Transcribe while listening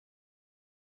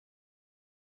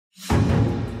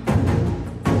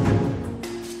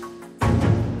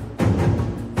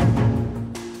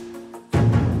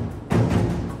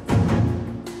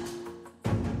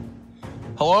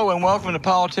Hello and welcome to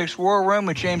Politics War Room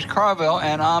with James Carville,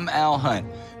 and I'm Al Hunt.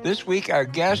 This week, our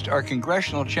guests are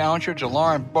congressional challenger to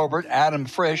Lauren Boebert, Adam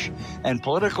Frisch, and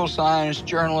political science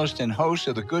journalist and host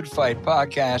of the Good Fight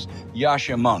podcast,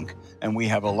 Yascha Mounk. And we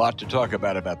have a lot to talk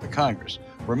about the Congress.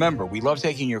 Remember, we love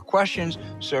taking your questions,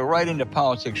 so write into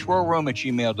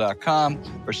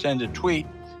politicswarroom@gmail.com or send a tweet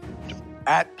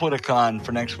at Politicon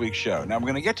for next week's show. Now, we're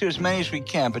going to get to as many as we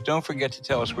can, but don't forget to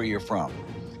tell us where you're from.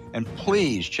 And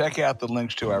please check out the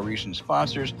links to our recent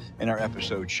sponsors in our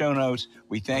episode show notes.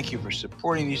 We thank you for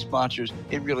supporting these sponsors.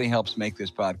 It really helps make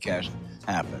this podcast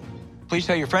happen. Please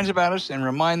tell your friends about us and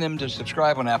remind them to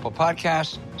subscribe on Apple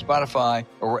Podcasts, Spotify,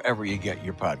 or wherever you get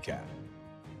your podcast.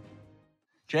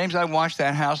 James, I watched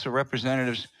that House of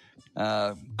Representatives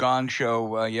gong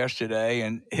show yesterday,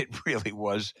 and it really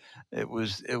was. It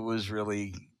was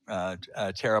really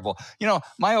terrible. You know,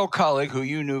 my old colleague, who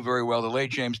you knew very well, the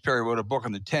late James Perry, wrote a book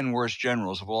on the 10 worst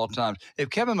generals of all time. If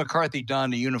Kevin McCarthy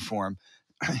donned a uniform,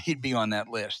 he'd be on that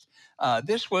list. I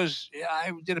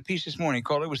did a piece this morning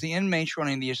called, it was the inmates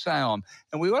running the asylum.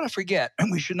 And we ought to forget,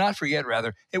 and we should not forget,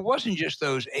 rather, it wasn't just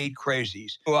those 8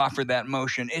 crazies who offered that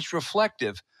motion. It's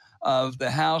reflective of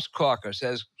the House caucus.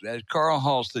 As Carl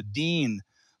Hulse, the dean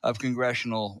of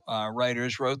congressional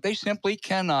writers, wrote, they simply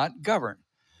cannot govern.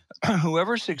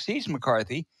 Whoever succeeds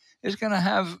McCarthy is going to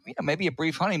have maybe a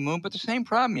brief honeymoon, but the same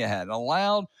problem you had. A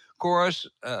loud chorus,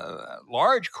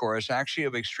 large chorus, actually,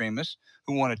 of extremists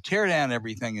who want to tear down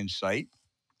everything in sight,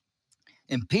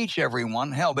 impeach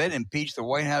everyone. Hell, they'd impeach the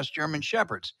White House German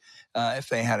Shepherds if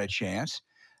they had a chance.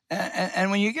 And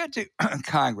when you get to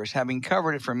Congress, having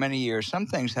covered it for many years, some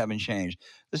things haven't changed.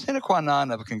 The sine qua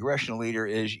non of a congressional leader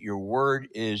is your word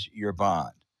is your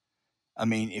bond. I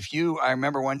mean, I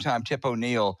remember one time Tip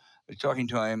O'Neill talking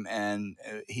to him, and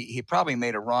he probably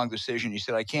made a wrong decision. He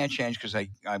said, I can't change because I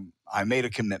made a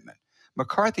commitment.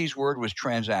 McCarthy's word was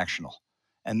transactional,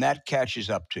 and that catches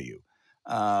up to you.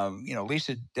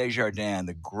 Lisa Desjardins,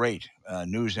 the great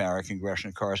NewsHour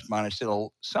congressional correspondent, said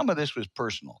some of this was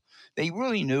personal. They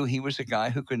really knew he was a guy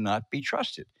who could not be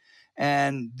trusted.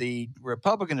 And the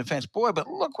Republican defense, but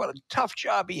look what a tough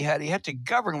job he had. He had to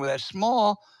govern with a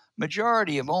small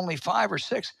majority of only 5 or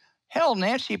 6. Hell,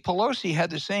 Nancy Pelosi had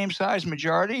the same size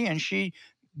majority, and she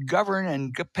governed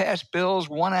and passed bills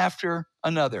one after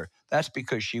another. That's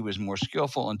because she was more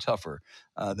skillful and tougher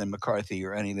than McCarthy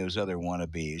or any of those other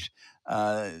wannabes.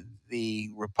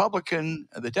 The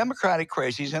Democratic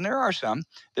crazies, and there are some,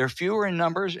 they're fewer in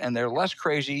numbers and they're less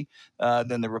crazy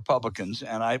than the Republicans.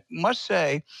 And I must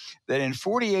say that in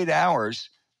 48 hours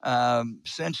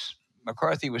since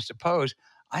McCarthy was deposed,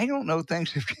 I don't know,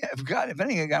 things have gotten, if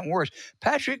anything, have gotten worse.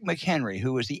 Patrick McHenry,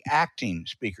 who was the acting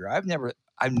speaker, I've never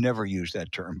used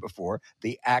that term before,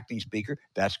 the acting speaker.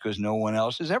 That's because no one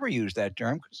else has ever used that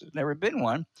term because there's never been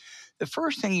one. The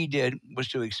first thing he did was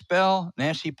to expel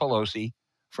Nancy Pelosi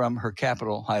from her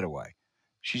Capitol hideaway.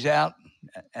 She's out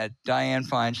at Dianne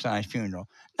Feinstein's funeral.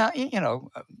 Now,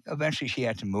 eventually she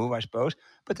had to move, I suppose.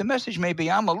 But the message may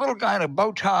be, I'm a little guy in a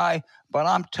bow tie, but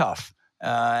I'm tough.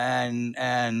 I'll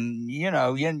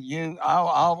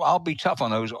be tough on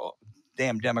those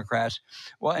damn Democrats.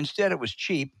 Well, instead it was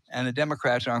cheap, and the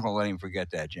Democrats aren't going to let him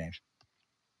forget that, James.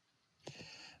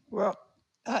 Well,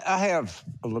 I have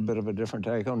a little bit of a different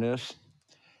take on this.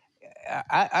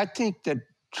 I think that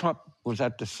Trump was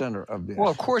at the center of this.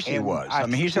 Well, of course he was. I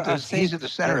mean, he's at the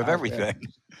center of everything.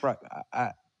 Right.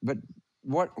 But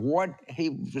what he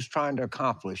was trying to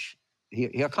accomplish,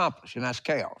 he accomplished, and that's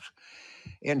chaos.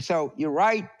 And so you're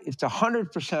right, it's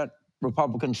 100%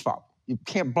 Republicans' fault. You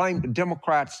can't blame the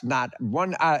Democrats, not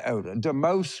one iota. The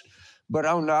most, but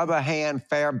on the other hand,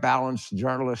 fair, balanced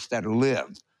journalists that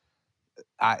lived.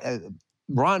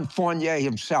 Ron Fournier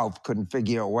himself couldn't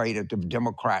figure a way that the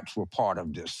Democrats were part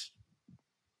of this,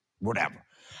 whatever.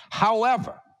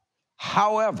 However,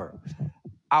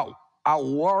 I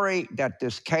worry that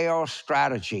this chaos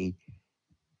strategy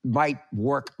might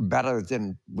work better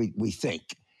than we think.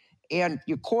 And,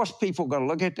 of course, people are going to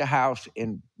look at the House,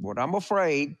 and what I'm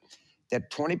afraid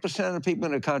that 20% of the people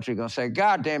in the country are going to say,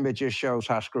 God damn, it just shows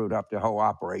how screwed up the whole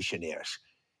operation is.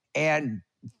 And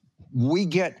we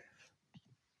get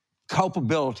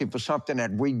culpability for something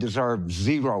that we deserve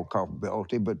zero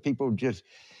culpability, but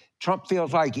Trump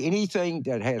feels like anything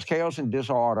that has chaos and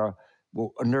disorder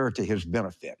will inure to his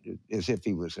benefit, as if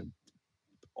he was an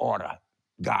order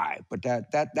guy. But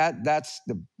that's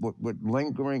what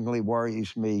lingeringly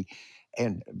worries me.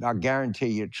 And I guarantee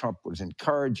you Trump was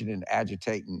encouraging and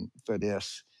agitating for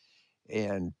this.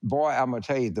 And boy, I'm going to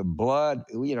tell you, the blood,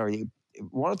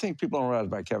 one of the things people don't realize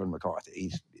about Kevin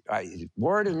McCarthy, his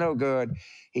word is no good.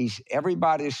 He's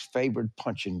everybody's favorite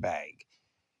punching bag.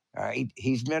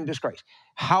 He's been disgraced.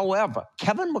 However,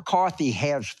 Kevin McCarthy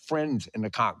has friends in the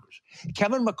Congress.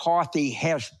 Kevin McCarthy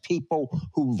has people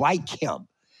who like him.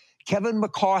 Kevin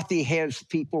McCarthy has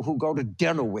people who go to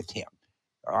dinner with him,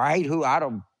 all right, who I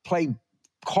don't play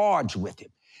cards with him.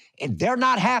 And they're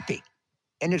not happy.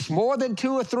 And it's more than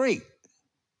two or three.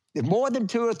 There's more than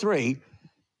two or three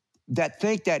that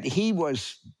think that he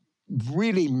was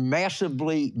really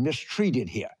massively mistreated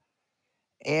here.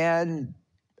 And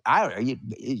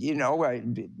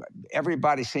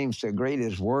everybody seems to agree that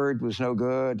his word was no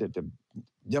good, that the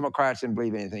Democrats didn't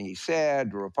believe anything he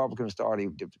said, the Republicans thought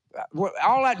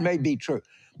all that may be true.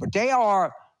 But they are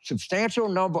a substantial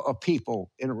number of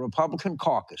people in the Republican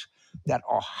caucus that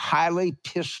are highly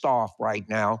pissed off right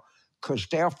now because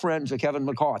they're friends of Kevin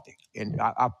McCarthy. And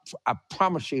I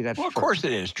promise you that's true. Well, of course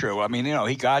it is true. I mean,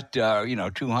 he got,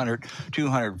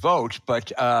 200 votes,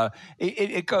 but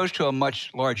it goes to a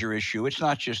much larger issue. It's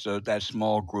not just that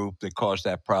small group that caused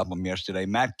that problem yesterday.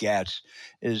 Matt Gaetz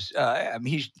is,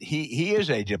 he is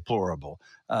a deplorable.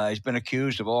 He's been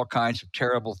accused of all kinds of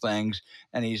terrible things,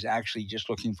 and he's actually just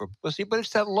looking for publicity. But it's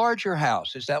that larger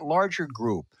house. It's that larger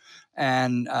group.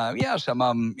 And, some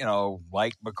of them,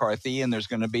 like McCarthy, and there's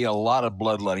going to be a lot of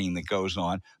bloodletting that goes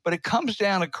on. But it comes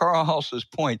down to Carl Hulse's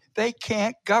point. They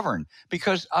can't govern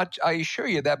because I assure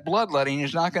you that bloodletting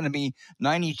is not going to be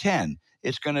 90-10.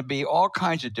 It's going to be all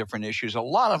kinds of different issues. A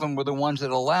lot of them were the ones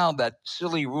that allowed that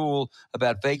silly rule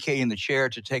about vacating the chair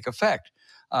to take effect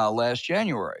last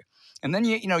January. And then,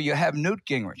 you have Newt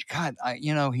Gingrich. God,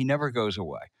 he never goes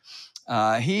away.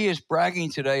 He is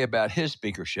bragging today about his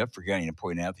speakership, forgetting to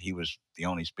point out that he was the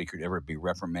only speaker to ever be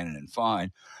reprimanded and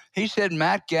fined. He said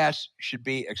Matt Gaetz should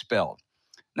be expelled.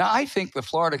 Now, I think the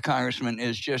Florida congressman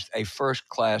is just a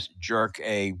first-class jerk,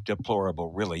 a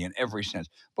deplorable, really, in every sense.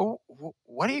 But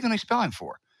what are you going to expel him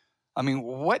for? I mean,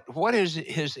 what is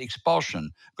his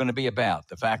expulsion going to be about?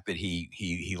 The fact that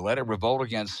he led a revolt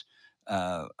against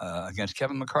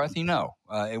Kevin McCarthy? No,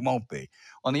 it won't be.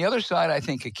 On the other side, I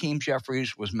think Hakeem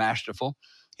Jeffries was masterful.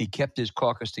 He kept his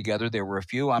caucus together. There were a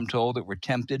few, I'm told, that were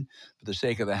tempted for the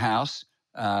sake of the House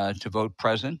to vote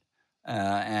present.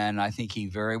 And I think he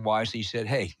very wisely said,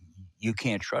 hey, you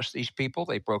can't trust these people.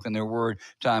 They've broken their word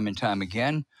time and time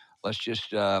again. Let's just,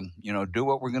 do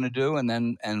what we're going to do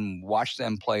and watch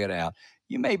them play it out.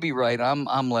 You may be right.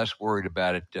 I'm less worried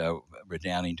about it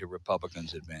redounding to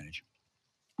Republicans' advantage.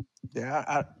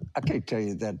 Yeah, I can't tell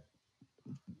you that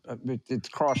it's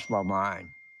crossed my mind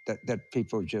that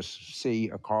people just see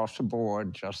across the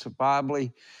board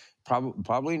justifiably.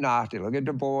 Probably not. They look at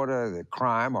the border, the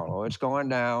crime, although it's going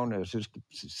down. There's this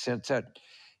sense that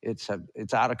it's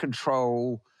out of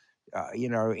control.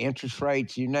 Interest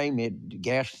rates, you name it,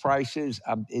 gas prices.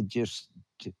 I'm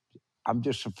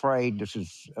just afraid this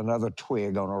is another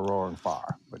twig on a roaring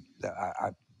fire. But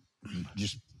I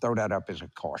just throw that up as a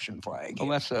caution flag. Well,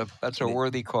 that's a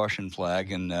worthy caution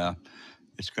flag, and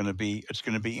it's going to be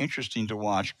interesting to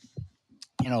watch.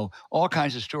 All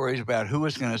kinds of stories about who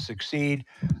is going to succeed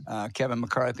Kevin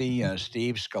McCarthy,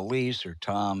 Steve Scalise, or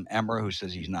Tom Emmer, who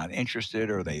says he's not interested,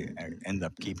 or they end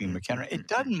up keeping McHenry. It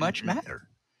doesn't much matter.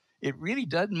 It really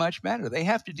doesn't much matter. They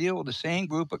have to deal with the same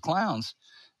group of clowns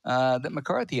that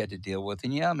McCarthy had to deal with.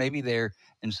 And maybe they're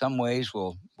in some ways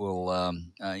will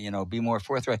be more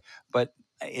forthright, but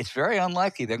it's very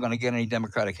unlikely they're going to get any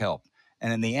Democratic help.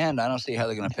 And in the end, I don't see how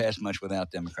they're going to pass much without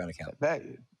Democratic help.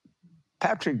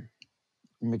 Patrick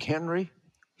McHenry,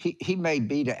 he may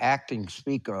be the acting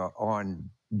speaker on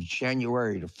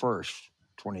January the 1st,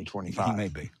 2025.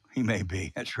 He may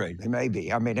be. That's right. He may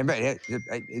be. I mean,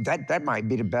 that might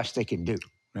be the best they can do.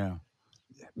 Yeah.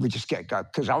 We just get,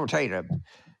 because I will tell you,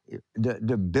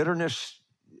 the bitterness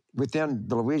within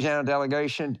the Louisiana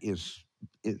delegation is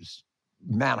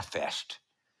manifest.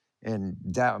 And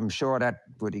that, I'm sure that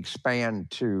would expand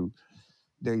to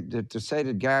to say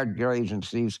that Garrett Graves and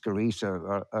Steve Scalise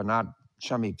are not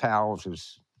chummy pals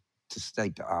is to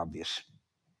state the obvious.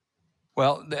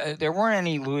 Well, there weren't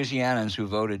any Louisianans who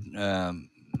voted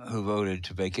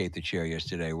to vacate the chair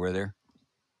yesterday, were there?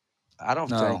 I don't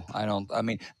think. I don't. I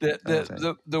mean,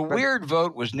 the weird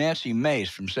vote was Nancy Mace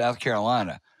from South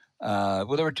Carolina.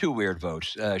 Well, there were two weird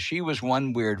votes. She was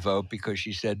one weird vote because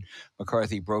she said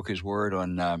McCarthy broke his word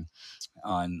on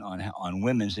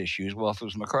women's issues. Well, if it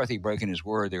was McCarthy breaking his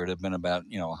word, there would have been about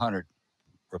 100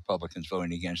 Republicans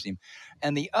voting against him.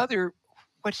 And the other,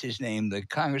 what's his name, the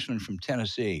congressman from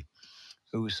Tennessee,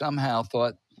 who somehow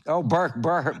thought,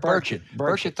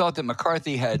 Burchett thought that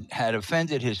McCarthy had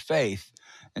offended his faith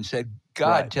and said,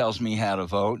 God tells me how to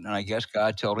vote, and I guess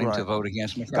God told him to vote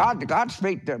against McCarthy.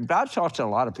 God talks to a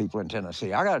lot of people in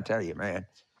Tennessee. I got to tell you, man,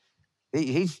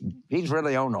 he's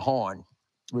really on the horn.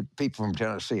 with people from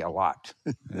Tennessee a lot.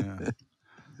 Yeah.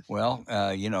 Well,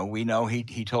 we know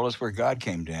he told us where God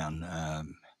came down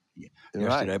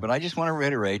yesterday, Right. but I just want to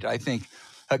reiterate, I think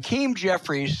Hakeem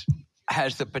Jeffries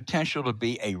has the potential to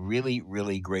be a really,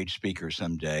 really great speaker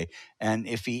someday. And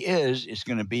if he is, it's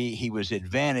going to be, he was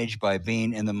advantaged by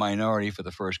being in the minority for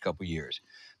the first couple of years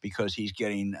because he's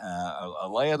getting a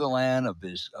lay of the land of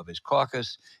his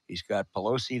caucus. He's got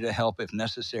Pelosi to help if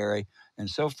necessary. And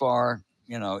so far,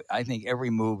 I think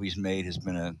every move he's made has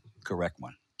been a correct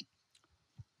one.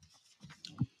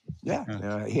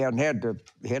 Yeah, he hadn't had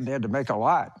to make a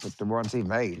lot, but the ones he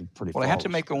made pretty. Well, he had to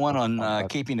make the one on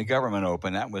keeping the government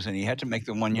open. That was, and he had to make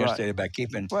the one yesterday about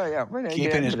keeping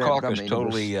his caucus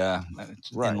totally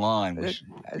in line.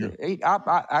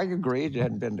 I agree it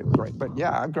hadn't been great, but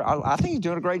yeah, I think he's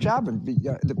doing a great job, and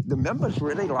the members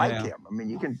really like him. I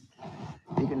mean, you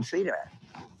can see that.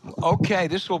 Okay,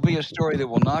 this will be a story that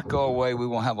will not go away. We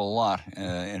will have a lot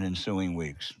in ensuing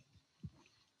weeks.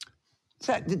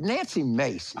 So, Nancy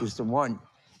Mace is the one.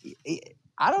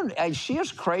 I don't. Is she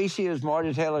as crazy as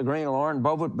Marjorie Taylor Greene or Lauren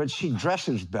Boebert, but she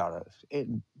dresses better.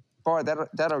 Boy,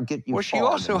 that'll get you. Well, she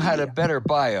also had a better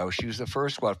bio. She was the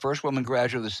first woman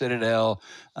graduate of the Citadel.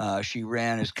 She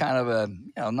ran as kind of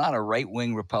a not a right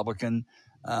wing Republican,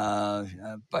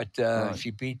 but she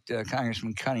beat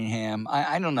Congressman Cunningham.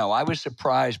 I don't know. I was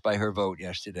surprised by her vote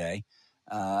yesterday,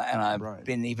 and I've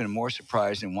been even more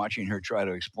surprised in watching her try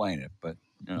to explain it. But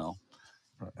they're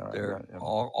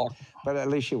all. But at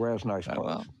least she wears nice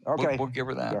clothes. Well, okay, we'll give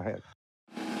her that. Go ahead.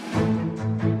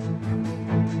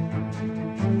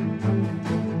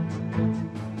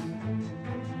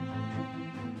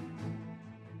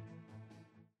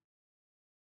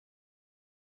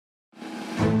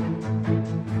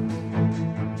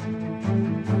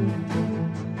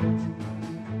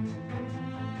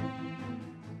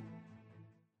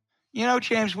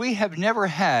 James, we have never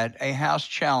had a House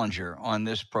challenger on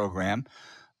this program,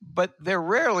 but there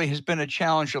rarely has been a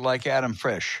challenger like Adam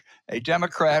Frisch, a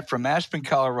Democrat from Aspen,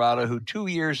 Colorado, who 2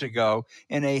 years ago,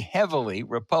 in a heavily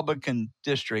Republican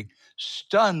district,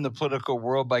 stunned the political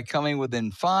world by coming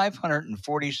within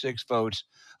 546 votes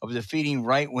of defeating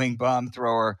right-wing bomb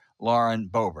thrower Lauren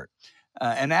Boebert.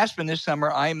 In Aspen this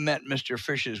summer, I met Mr.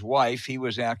 Frisch's wife. He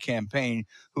was our campaign,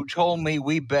 who told me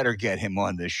we better get him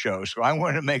on this show. So I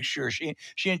wanted to make sure. She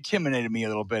intimidated me a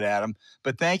little bit, Adam.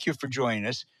 But thank you for joining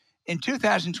us. In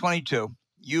 2022,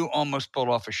 you almost pulled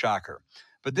off a shocker.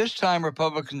 But this time,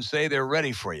 Republicans say they're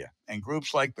ready for you. And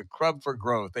groups like the Club for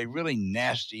Growth, a really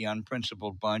nasty,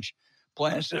 unprincipled bunch,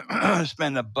 plans to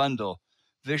spend a bundle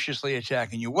viciously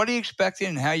attacking you. What are you expecting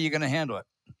and how are you going to handle it?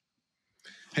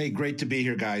 Hey, great to be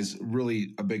here, guys.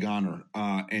 Really a big honor.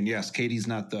 And yes, you're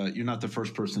not the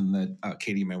first person that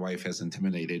Katie, my wife, has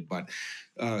intimidated, but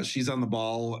she's on the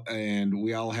ball, and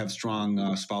we all have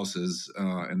strong spouses.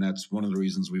 And that's one of the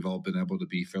reasons we've all been able to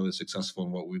be fairly successful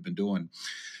in what we've been doing.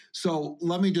 So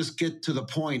let me just get to the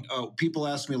point. People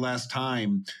asked me last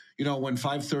time, when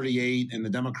 538 and the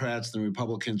Democrats and the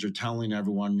Republicans are telling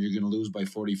everyone you're going to lose by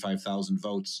 45,000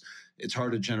 votes, it's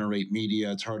hard to generate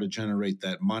media. It's hard to generate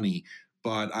that money.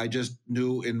 But I just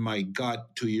knew in my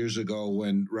gut 2 years ago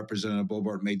when Representative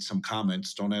Boebert made some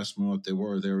comments, don't ask me what they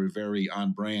were very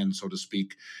on brand, so to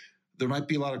speak. There might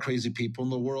be a lot of crazy people in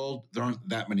the world. There aren't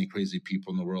that many crazy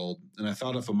people in the world. And I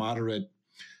thought if a moderate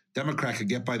Democrat could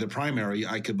get by the primary,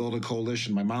 I could build a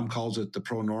coalition. My mom calls it the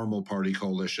pro-normal party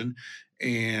coalition.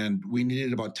 And we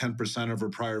needed about 10% of her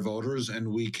prior voters,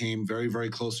 and we came very, very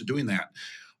close to doing that.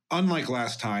 Unlike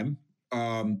last time,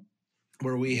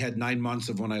 where we had 9 months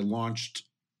of when I launched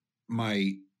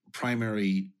my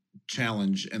primary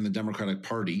challenge in the Democratic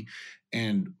Party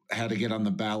and had to get on the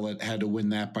ballot, had to win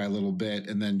that by a little bit,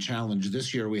 and then challenge.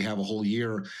 This year, we have a whole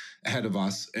year ahead of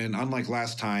us. And unlike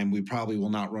last time, we probably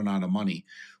will not run out of money.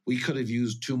 We could have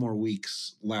used 2 more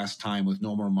weeks last time with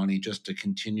no more money just to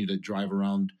continue to drive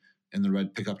around in the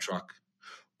red pickup truck,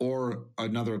 or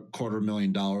another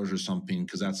 $250,000 or something,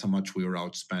 because that's how much we were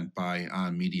outspent by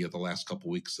on media the last couple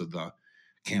of weeks of the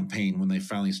campaign when they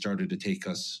finally started to take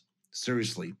us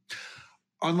seriously.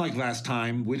 Unlike last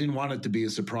time, we didn't want it to be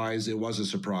a surprise. It was a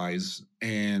surprise,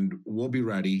 and we'll be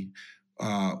ready.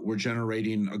 We're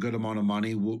generating a good amount of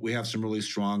money. We have some really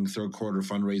strong third quarter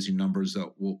fundraising numbers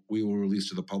that we will release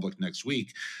to the public next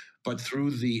week. But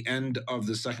through the end of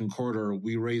the second quarter,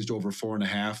 we raised over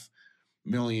 $4.5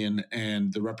 million,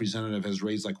 and the representative has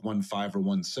raised like 1.5 or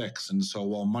 1.6. And so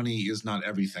while money is not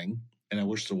everything, and I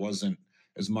wish there wasn't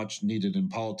as much needed in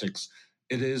politics,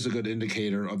 it is a good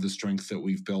indicator of the strength that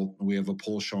we've built. We have a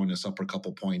poll showing us up a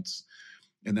couple points.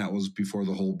 And that was before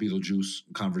the whole Beetlejuice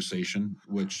conversation,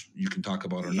 which you can talk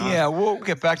about or not. Yeah, we'll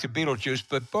get back to Beetlejuice,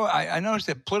 but I noticed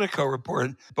that Politico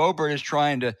reported Boebert is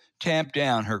trying to tamp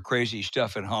down her crazy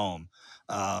stuff at home,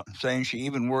 saying she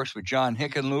even works with John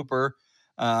Hickenlooper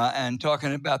and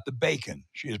talking about the bacon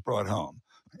she has brought home.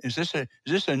 Is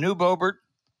this a new Boebert?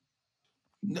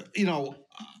 You know,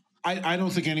 I don't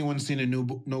think anyone's seen a new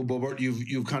Boebert.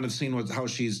 You've kind of seen how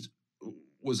she's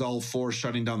was all for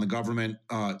shutting down the government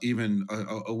even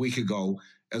a week ago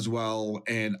as well.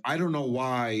 And I don't know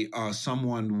why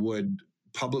someone would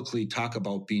publicly talk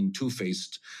about being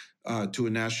two-faced to a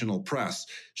national press.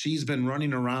 She's been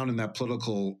running around in that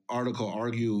political article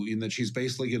arguing that she's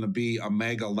basically going to be a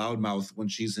mega loudmouth when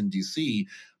she's in D.C.,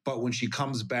 but when she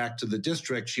comes back to the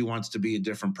district, she wants to be a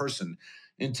different person.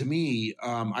 And to me,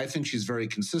 I think she's very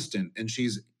consistent, and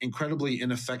she's incredibly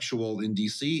ineffectual in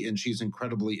D.C., and she's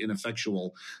incredibly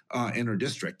ineffectual in her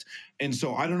district. And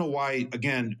so I don't know why,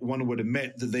 again, one would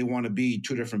admit that they want to be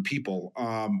two different people.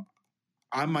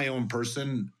 I'm my own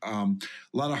person. A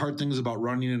lot of hard things about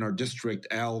running in our district,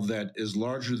 Al, that is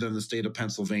larger than the state of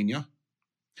Pennsylvania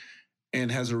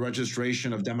and has a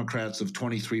registration of Democrats of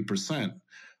 23%.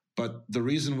 But the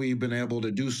reason we've been able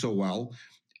to do so well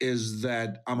is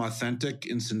that I'm authentic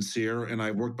and sincere, and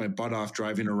I worked my butt off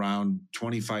driving around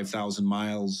 25,000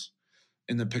 miles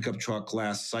in the pickup truck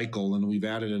last cycle, and we've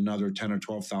added another 10 or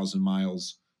 12,000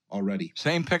 miles already.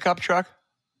 Same pickup truck?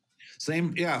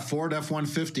 Same, yeah, Ford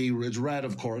F-150. It's red,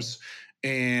 of course.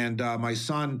 And my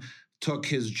son took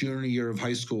his junior year of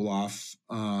high school off.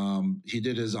 He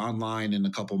did his online in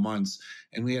a couple months,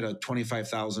 and we had a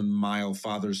 25,000-mile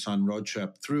father-son road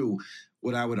trip through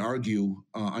what I would argue,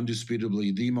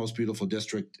 undisputably, the most beautiful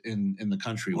district in the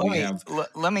country.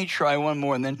 Let me try one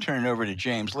more and then turn it over to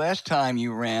James. Last time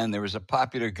you ran, there was a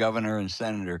popular governor and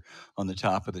senator on the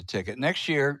top of the ticket. Next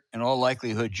year, in all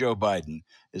likelihood, Joe Biden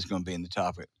is going to be in the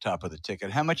top of the ticket.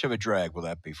 How much of a drag will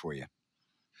that be for you?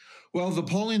 Well, the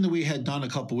polling that we had done a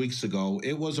couple weeks ago,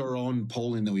 it was our own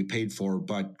polling that we paid for,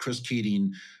 but Chris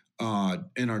Keating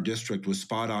in our district was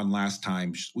spot on last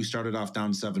time. We started off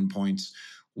down 7 points.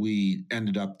 We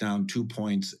ended up down 2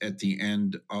 points at the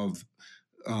end of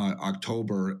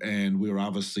October, and we were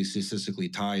obviously statistically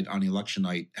tied on election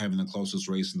night, having the closest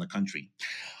race in the country.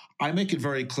 I make it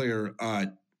very clear,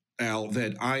 Al,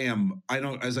 that I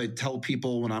don't, as I tell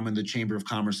people when I'm in the Chamber of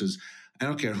Commerce's, I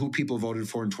don't care who people voted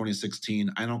for in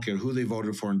 2016. I don't care who they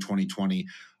voted for in 2020.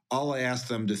 All I ask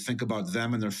them to think about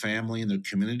them and their family and their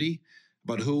community,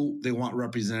 but who they want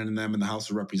representing them in the House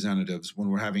of Representatives when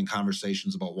we're having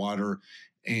conversations about water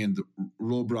and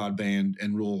rural broadband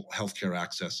and rural healthcare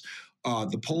access.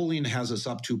 The polling has us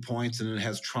up 2 points, and it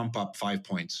has Trump up 5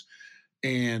 points.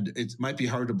 And it might be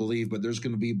hard to believe, but there's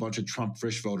going to be a bunch of Trump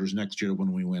Frisch voters next year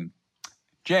when we win.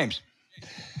 James.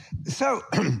 So,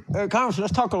 Congressman,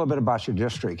 let's talk a little bit about your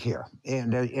district here.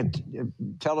 And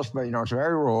tell us, it's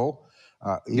very rural.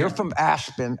 You're from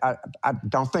Aspen. I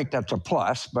don't think that's a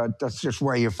plus, but that's just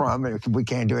where you're from, and we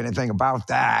can't do anything about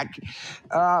that.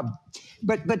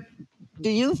 But do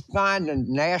you find the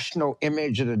national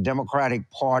image of the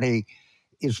Democratic Party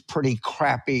is pretty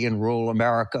crappy in rural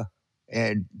America?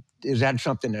 And is that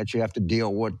something that you have to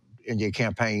deal with in your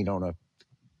campaign on a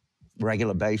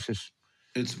regular basis?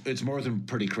 It's more than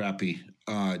pretty crappy,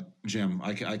 Jim.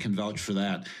 I can vouch for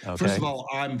that. Okay. First of all,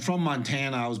 I'm from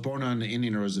Montana. I was born on the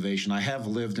Indian reservation. I have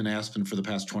lived in Aspen for the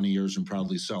past 20 years, and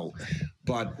proudly so.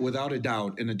 But without a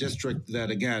doubt, in a district that,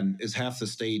 again, is half the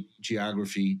state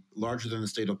geography, larger than the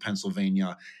state of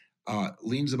Pennsylvania,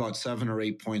 leans about 7 or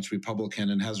 8 points Republican,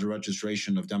 and has a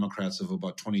registration of Democrats of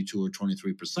about 22 or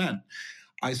 23%.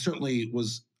 I certainly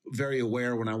was very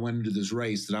aware when I went into this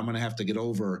race that I'm going to have to get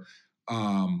over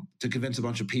to convince a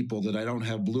bunch of people that I don't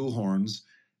have blue horns,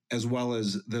 as well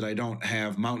as that I don't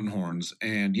have mountain horns.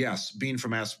 And yes, being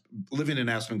from living in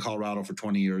Aspen, Colorado for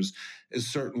 20 years is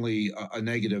certainly a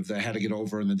negative that I had to get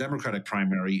over in the Democratic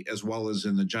primary, as well as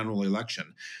in the general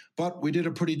election. But we did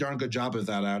a pretty darn good job of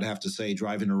that, I would have to say,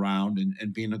 driving around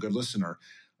and being a good listener.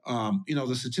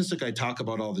 The statistic I talk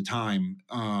about all the time,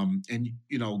 and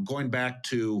going back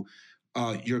to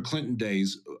your Clinton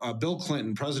days,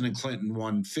 President Clinton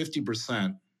won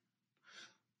 50%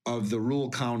 of the rural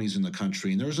counties in the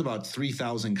country. And there's about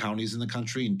 3,000 counties in the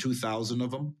country, and 2,000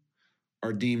 of them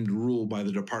are deemed rural by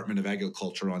the Department of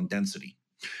Agriculture on density.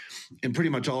 And pretty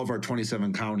much all of our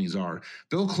 27 counties are.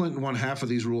 Bill Clinton won half of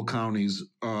these rural counties.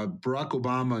 Barack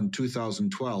Obama in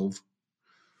 2012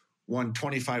 won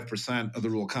 25% of the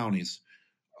rural counties.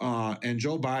 And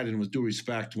Joe Biden, with due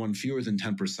respect, won fewer than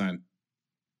 10%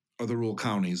 of the rural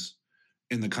counties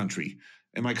in the country.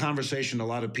 And my conversation to a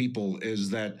lot of people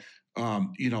is that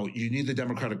You need the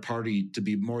Democratic Party to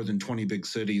be more than 20 big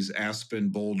cities, Aspen,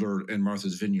 Boulder, and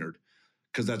Martha's Vineyard,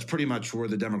 because that's pretty much where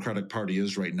the Democratic Party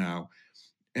is right now.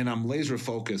 And I'm laser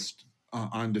focused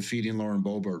on defeating Lauren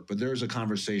Boebert, but there's a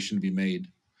conversation to be made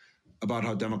about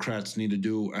how Democrats need to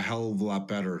do a hell of a lot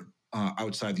better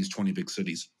outside these 20 big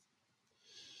cities.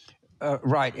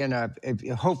 Right, and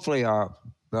hopefully,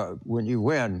 when you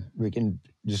win, we can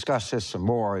discuss this some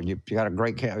more. You got a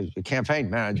great campaign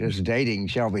manager is dating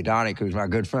Shelby Donnick, who's my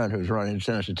good friend, who's running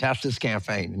Senator Testa's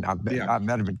campaign, and I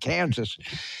met him in Kansas,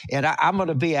 and I'm going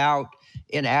to be out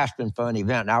in Aspen for an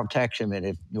event, and I'll text him, and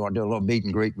if you want to do a little meet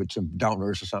and greet with some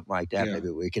donors or something like that,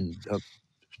 maybe we can hook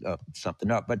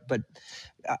something up. But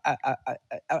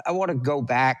I want to go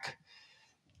back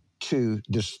to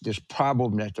this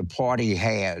problem that the party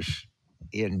has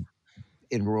in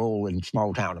rural and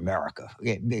small town America,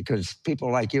 because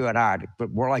people like you and I,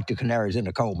 we're like the canaries in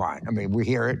the coal mine. I mean, we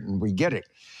hear it and we get it,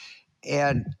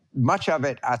 and much of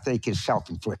it, I think, is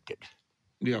self-inflicted.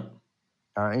 Yeah.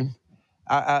 All right.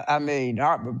 I mean,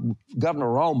 Governor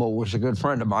Romo was a good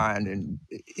friend of mine, and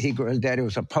his daddy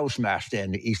was a postmaster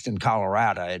in eastern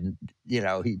Colorado, and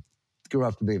he grew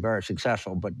up to be very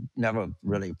successful, but never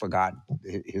really forgot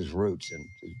his roots, and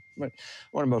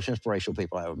one of the most inspirational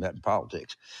people I ever met in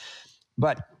politics.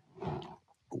 But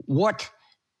what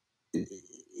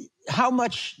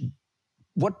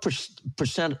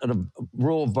percent of the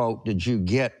rural vote did you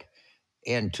get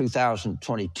in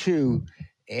 2022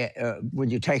 when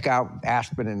you take out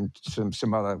Aspen and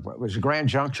some other? Was Grand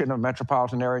Junction a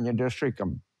metropolitan area in your district?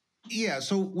 Yeah,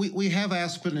 so we have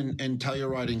Aspen and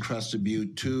Telluride and Crested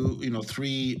Butte,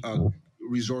 three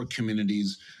resort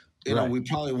communities. We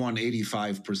probably won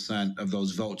 85% of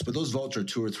those votes, but those votes are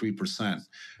 2 or 3%.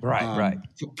 Right.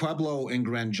 Pueblo and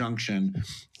Grand Junction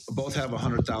both have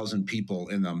 100,000 people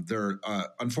in them. They're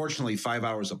unfortunately 5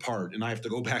 hours apart, and I have to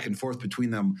go back and forth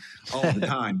between them all the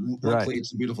time. Luckily,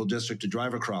 it's a beautiful district to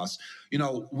drive across.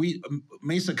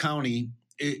 Mesa County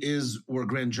is where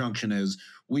Grand Junction is.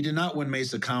 We did not win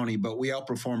Mesa County, but we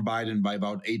outperformed Biden by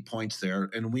about 8 points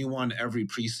there, and we won every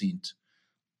precinct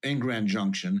in Grand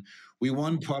Junction. We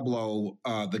won Pueblo,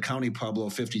 the county Pueblo,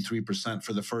 53%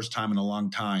 for the first time in a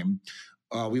long time.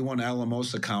 We won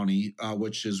Alamosa County,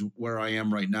 which is where I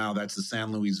am right now. That's the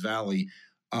San Luis Valley.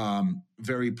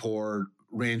 Very poor,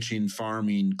 ranching,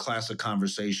 farming, classic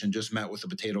conversation. Just met with the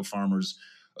Potato Farmers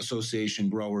Association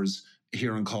growers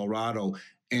here in Colorado.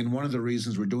 And one of the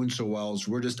reasons we're doing so well is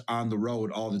we're just on the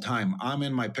road all the time. I'm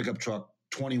in my pickup truck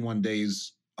 21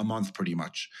 days a month, pretty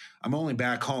much. I'm only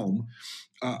back home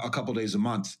a couple days a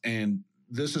month. And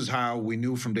this is how we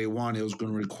knew from day one it was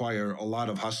going to require a lot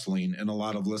of hustling and a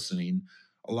lot of listening,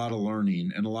 a lot of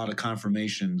learning, and a lot of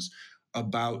confirmations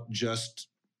about just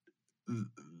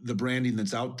the branding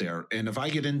that's out there. And if I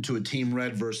get into a Team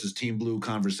Red versus Team Blue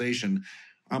conversation,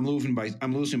 I'm losing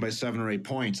by 7 or 8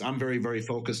 points. I'm very, very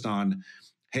focused on,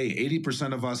 hey,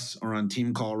 80% of us are on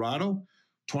Team Colorado,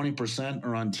 20%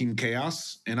 are on Team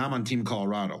Chaos, and I'm on Team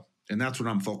Colorado. And that's what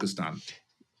I'm focused on.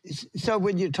 So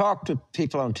when you talk to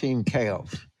people on Team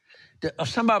Chaos, are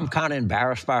some of them kind of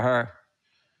embarrassed by her?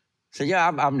 So,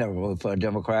 I've never voted for a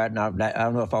Democrat, and I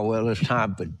don't know if I will this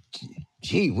time, but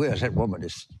gee whiz, that woman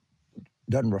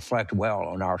doesn't reflect well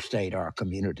on our state, our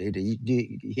community. Do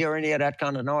you hear any of that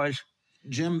kind of noise?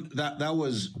 Jim, that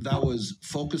was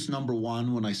focus number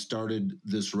one when I started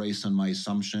this race on my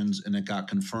assumptions, and it got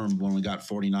confirmed when we got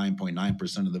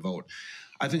 49.9% of the vote.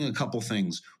 I think a couple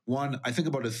things. One, I think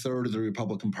about a third of the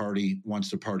Republican Party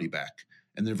wants their party back,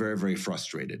 and they're very, very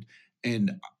frustrated.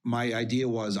 And my idea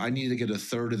was I needed to get a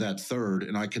third of that third,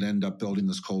 and I could end up building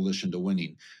this coalition to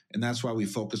winning. And that's why we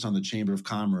focus on the Chamber of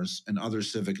Commerce and other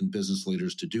civic and business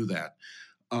leaders to do that.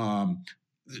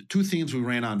 Two themes we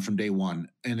ran on from day one,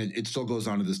 and it still goes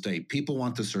on to this day. People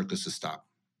want the circus to stop.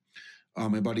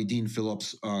 My buddy Dean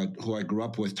Phillips, who I grew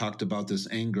up with, talked about this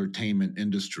angertainment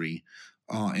industry.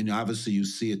 And obviously you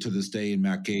see it to this day in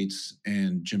Matt Gaetz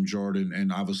and Jim Jordan,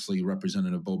 and obviously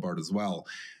Representative Boebert as well.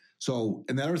 So,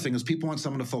 and the other thing is people want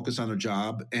someone to focus on their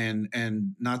job and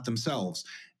not themselves.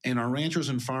 And our ranchers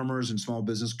and farmers and small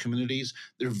business communities,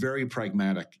 they're very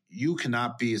pragmatic. You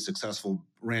cannot be a successful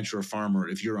rancher or farmer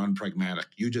if you're unpragmatic.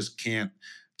 You just can't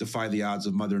defy the odds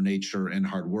of Mother Nature and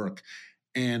hard work.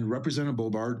 And Representative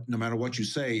Boebert, no matter what you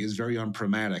say, is very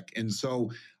unpragmatic. And so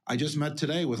I just met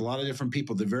today with a lot of different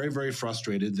people. They're very, very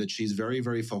frustrated that she's very,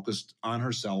 very focused on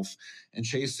herself and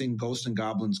chasing ghosts and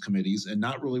goblins committees and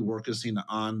not really focusing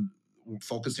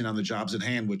on the jobs at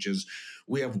hand, which is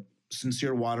we have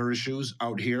sincere water issues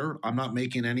out here. I'm not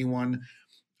saying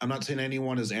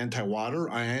anyone is anti-water.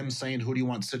 I am saying, who do you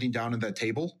want sitting down at that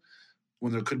table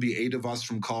when there could be 8 of us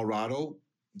from Colorado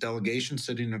delegation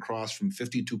sitting across from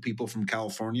 52 people from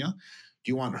California.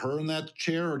 Do you want her in that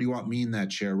chair, or do you want me in that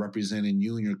chair representing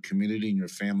you and your community and your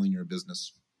family and your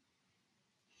business?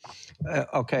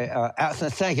 Okay.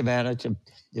 Thank you, man. I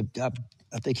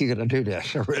think you're going to do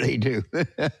this. I really do.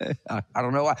 I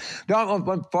don't know why.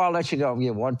 Before I let you go,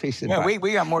 give one piece of advice.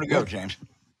 We got more to go, James.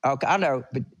 Okay, I know,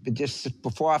 but just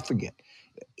before I forget,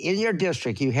 in your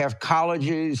district, you have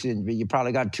colleges, and you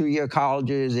probably got 2-year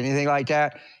colleges, anything like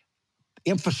that.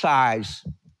 Emphasize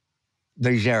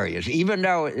these areas, even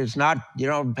though it's not, you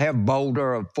don't have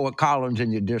Boulder or Fort Collins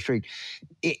in your district.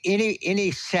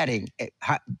 Any setting,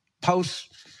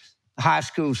 post high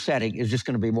school setting, is just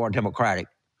going to be more democratic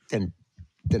than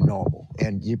normal,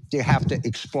 and you have to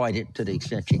exploit it to the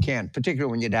extent you can,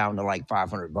 particularly when you're down to like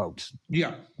 500 votes.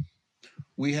 Yeah.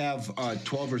 We have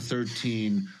 12 or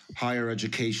 13 higher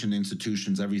education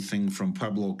institutions, everything from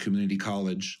Pueblo Community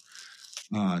College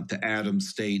to Adams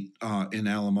State in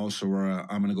Alamosa, where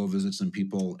I'm going to go visit some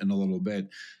people in a little bit,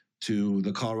 to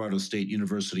the Colorado State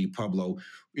University, Pueblo.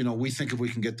 We think if we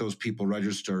can get those people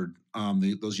registered,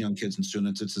 those young kids and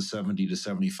students, it's a 70 to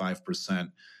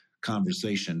 75%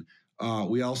 conversation.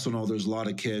 We also know there's a lot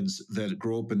of kids that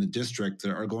grow up in the district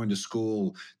that are going to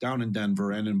school down in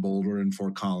Denver and in Boulder and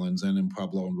Fort Collins and in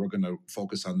Pueblo, and we're going to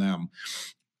focus on them.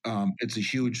 It's a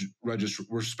huge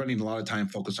we're spending a lot of time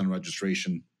focused on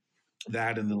registration.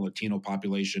 That and the Latino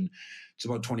population, it's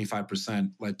about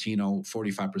 25% Latino,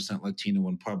 45% Latino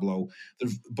in Pueblo.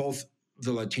 Both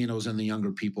the Latinos and the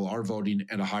younger people are voting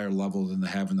at a higher level than they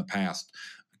have in the past.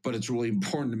 But it's really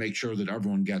important to make sure that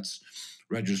everyone gets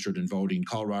registered and voting.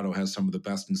 Colorado has some of the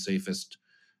best and safest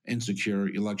and secure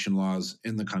election laws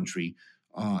in the country.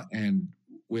 And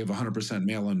we have 100%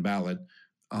 mail-in ballot.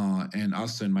 And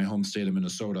us in my home state of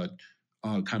Minnesota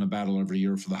kind of battle every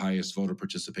year for the highest voter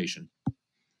participation.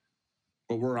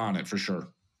 But we're on it for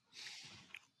sure.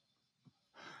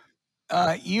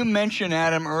 You mentioned,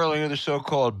 Adam, earlier the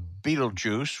so-called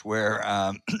Beetlejuice,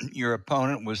 where your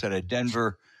opponent was at a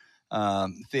Denver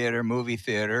movie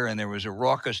theater, and there was a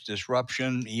raucous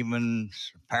disruption, even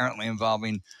apparently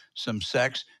involving some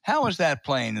sex. How is that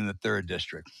playing in the 3rd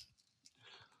District?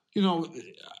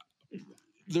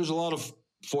 There's a lot of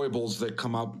foibles that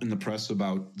come up in the press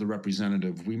about the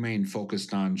representative. We remain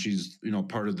focused on she's,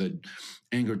 part of the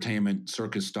entertainment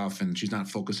circus stuff, and she's not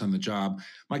focused on the job.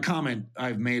 My comment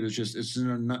I've made is just it's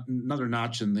another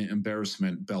notch in the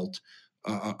embarrassment belt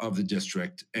of the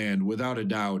district. And without a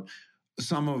doubt,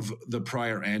 some of the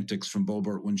prior antics from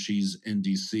Boebert when she's in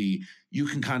D.C., you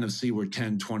can kind of see where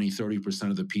 10, 20, 30%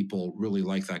 of the people really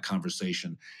like that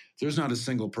conversation. There's not a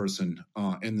single person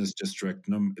in this district.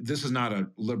 This is not a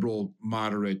liberal,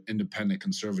 moderate, independent,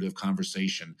 conservative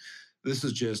conversation. This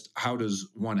is just how does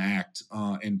one act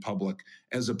in public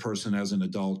as a person, as an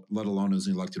adult, let alone as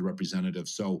an elected representative.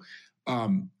 So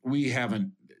we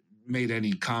haven't made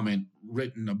any comment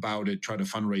written about it, try to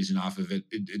fundraising off of it.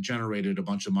 It generated a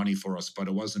bunch of money for us, but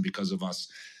it wasn't because of us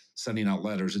sending out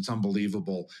letters. It's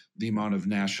unbelievable the amount of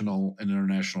national and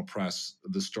international press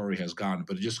the story has gotten,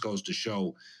 but it just goes to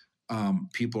show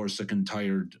people are sick and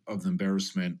tired of the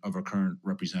embarrassment of our current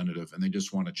representative, and they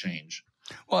just want to change.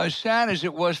 Well, as sad as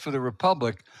it was for the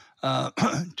Republic,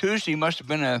 Tuesday must have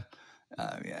been I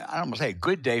don't want to say a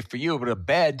good day for you, but a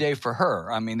bad day for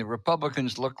her. I mean, the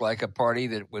Republicans looked like a party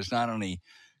that was not only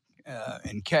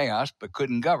in chaos, but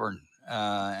couldn't govern.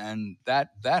 And that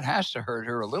has to hurt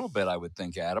her a little bit, I would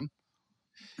think, Adam.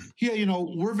 Yeah,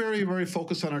 we're very, very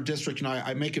focused on our district.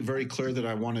 I make it very clear that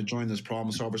I want to join this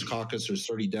problem solvers caucus. There's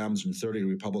 30 Dems and 30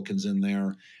 Republicans in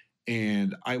there.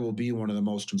 And I will be one of the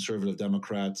most conservative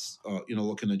Democrats,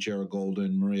 looking at Jared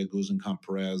Golden, Maria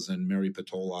Guzman-Perez, and Mary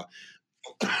Patola.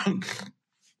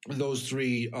 Those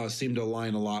three seem to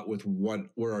align a lot with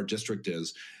where our district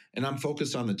is. And I'm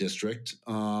focused on the district.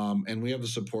 And we have the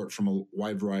support from a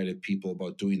wide variety of people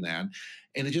about doing that.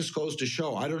 And it just goes to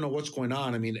show, I don't know what's going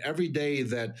on. I mean, every day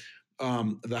that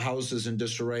the House is in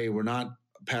disarray, we're not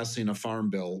passing a farm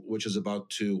bill, which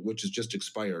is just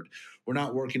expired. We're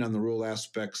not working on the rural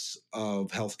aspects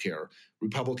of healthcare.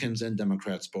 Republicans and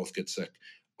Democrats both get sick.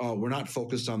 We're not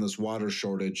focused on this water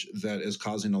shortage that is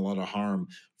causing a lot of harm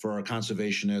for our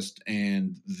conservationists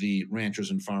and the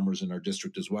ranchers and farmers in our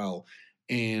district as well.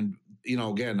 And,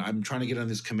 again, I'm trying to get on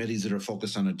these committees that are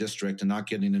focused on a district and not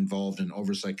getting involved in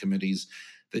oversight committees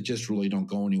that just really don't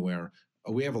go anywhere.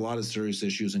 We have a lot of serious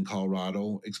issues in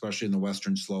Colorado, especially in the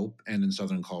Western Slope and in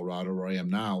Southern Colorado, where I am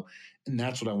now. And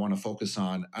that's what I want to focus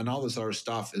on. And all this other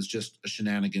stuff is just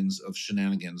shenanigans of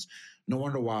shenanigans. No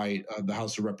wonder why the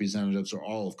House of Representatives or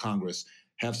all of Congress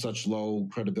have such low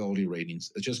credibility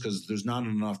ratings. It's just because there's not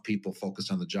enough people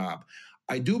focused on the job.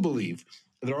 I do believe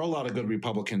there are a lot of good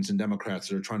Republicans and Democrats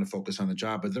that are trying to focus on the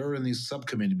job, but they're in these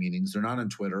subcommittee meetings. They're not on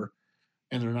Twitter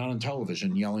and they're not on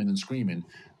television yelling and screaming.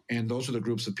 And those are the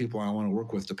groups of people I want to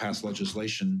work with to pass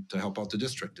legislation to help out the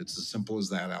district. It's as simple as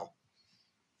that, Al.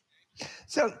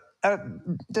 So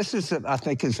this is, I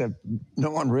think,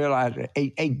 no one realized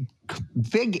a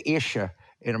big issue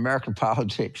in American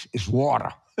politics is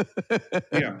water.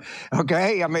 Yeah.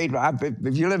 Okay. I mean,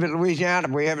 if you live in Louisiana,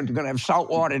 we haven't going to have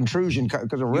saltwater intrusion because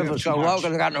the river's so low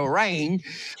because we got no rain.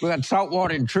 We got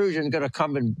saltwater intrusion going to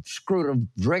come and screw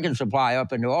the drinking supply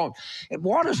up in New Orleans.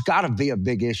 Water's got to be a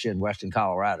big issue in Western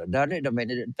Colorado, doesn't it? I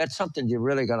mean, that's something you're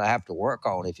really going to have to work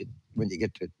on when you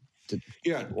get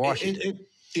to Washington.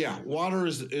 Water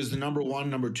is the number one,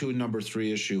 number two, and number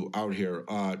three issue out here.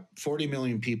 40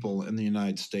 million people in the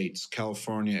United States,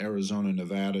 California, Arizona,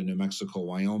 Nevada, New Mexico,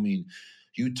 Wyoming,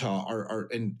 Utah,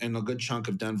 and a good chunk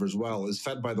of Denver as well, is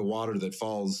fed by the water that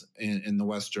falls in the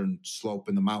western slope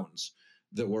in the mountains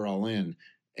that we're all in.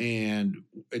 And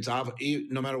it's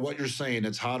no matter what you're saying,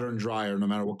 it's hotter and drier no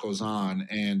matter what goes on.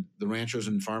 And the ranchers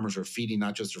and farmers are feeding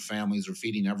not just their families, they're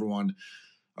feeding everyone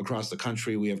across the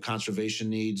country. We have conservation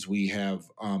needs. We have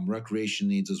recreation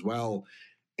needs as well.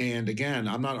 And again,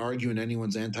 I'm not arguing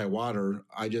anyone's anti-water.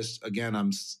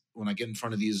 When I get in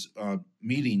front of these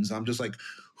meetings, I'm just like,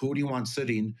 who do you want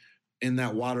sitting in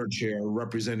that water chair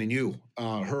representing you,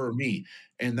 her or me?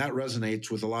 And that resonates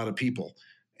with a lot of people.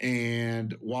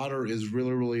 And water is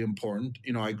really, really important.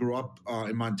 You know, I grew up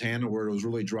in Montana where it was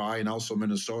really dry, and also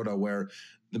Minnesota where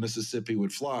the Mississippi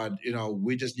would flood. You know,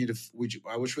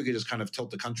 I wish we could just kind of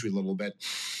tilt the country a little bit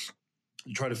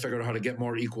and try to figure out how to get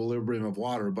more equilibrium of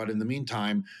water. But in the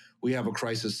meantime, we have a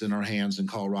crisis in our hands in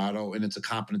Colorado, and it's a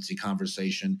competency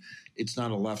conversation. It's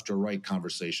not a left or right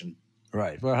conversation.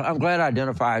 Right. Well, I'm glad I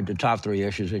identified the top three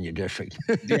issues in your district.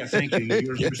 Yeah, thank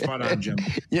you. You're spot on, Jim.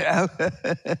 Yeah.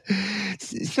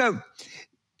 So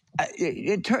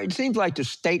it seems like the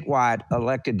statewide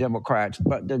elected Democrats,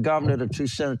 but the governor, the two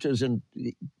senators, and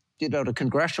the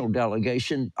congressional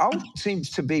delegation all seems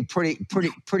to be pretty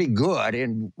good,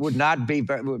 and would be,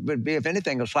 if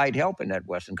anything, a slight help in that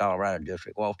Western Colorado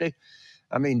district. Wolfie,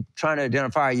 I mean, trying to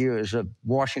identify you as a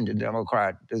Washington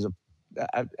Democrat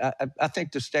I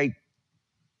think the state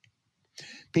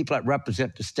people that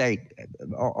represent the state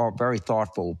are very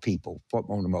thoughtful people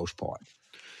on the most part.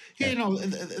 Yeah, you know,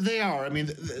 they are. I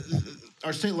mean,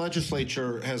 our state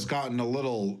legislature has gotten a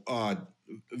little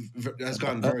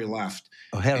very left.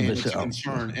 And it's a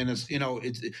concern. And it's,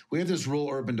 we have this rural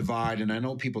urban divide, and I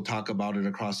know people talk about it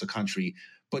across the country,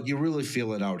 but you really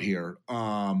feel it out here.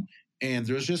 And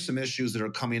there's just some issues that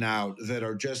are coming out that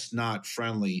are just not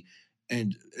friendly.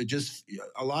 And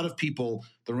a lot of people,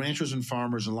 the ranchers and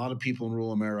farmers, and a lot of people in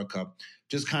rural America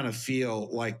just kind of feel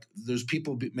like there's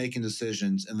people making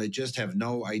decisions and they just have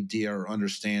no idea or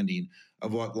understanding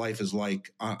of what life is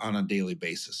like on a daily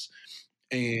basis.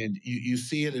 And you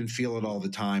see it and feel it all the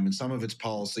time. And some of it's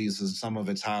policies and some of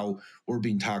it's how we're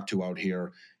being talked to out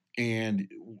here. And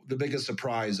the biggest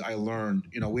surprise I learned,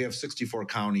 we have 64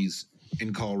 counties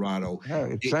in Colorado.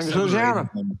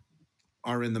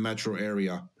 Are in the metro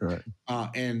area. Right.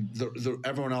 And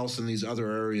everyone else in these other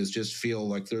areas just feel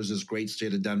like there's this great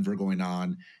state of Denver going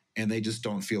on, and they just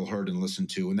don't feel heard and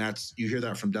listened to. And you hear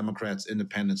that from Democrats,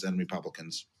 Independents, and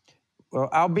Republicans. Well,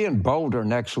 I'll be in Boulder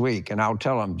next week, and I'll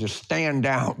tell them, just stand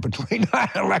down between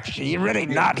that election. You're really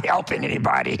not helping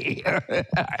anybody.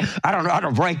 I don't know how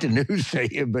to break the news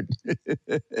to you, but...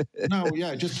 No,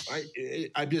 yeah,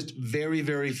 I'm just very,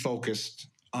 very focused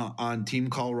on Team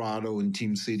Colorado and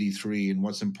Team CD3 and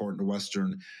what's important to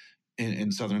Western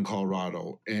and Southern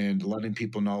Colorado, and letting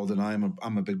people know that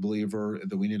I'm a big believer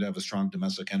that we need to have a strong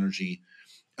domestic energy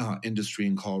industry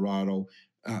in Colorado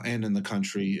and in the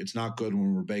country. It's not good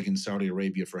when we're begging Saudi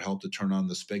Arabia for help to turn on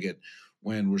the spigot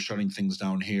when we're shutting things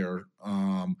down here.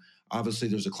 Obviously,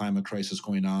 there's a climate crisis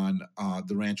going on.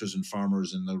 The ranchers and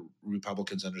farmers and the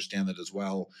Republicans understand that as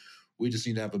well. We just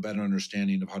need to have a better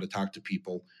understanding of how to talk to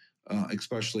people.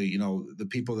 Especially, the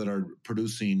people that are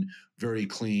producing very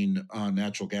clean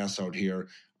natural gas out here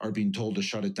are being told to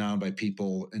shut it down by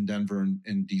people in Denver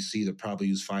and DC that probably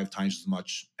use 5 times as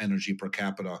much energy per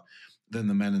capita than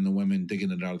the men and the women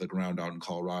digging it out of the ground out in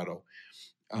Colorado.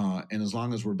 And as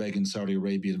long as we're begging Saudi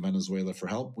Arabia and Venezuela for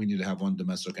help, we need to have one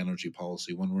domestic energy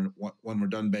policy. When we're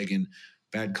done begging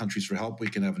bad countries for help, we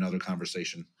can have another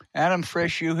conversation. Adam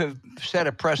Frisch, you have set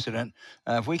a precedent.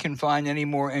 If we can find any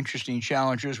more interesting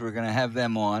challengers, we're going to have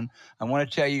them on. I want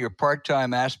to tell you, your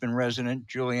part-time Aspen resident,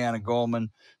 Juliana Goldman,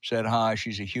 said hi.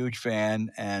 She's a huge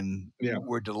fan, and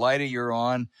we're delighted you're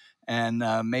on. And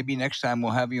maybe next time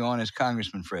we'll have you on as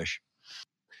Congressman Frisch.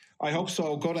 I hope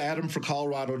so. Go to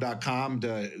adamforcolorado.com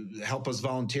to help us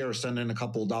volunteer or send in a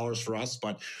couple of dollars for us.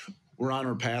 But we're on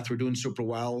our path. We're doing super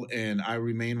well. And I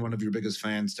remain one of your biggest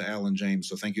fans to Al and James.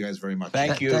 So thank you guys very much.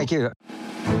 Thank you. Thank you.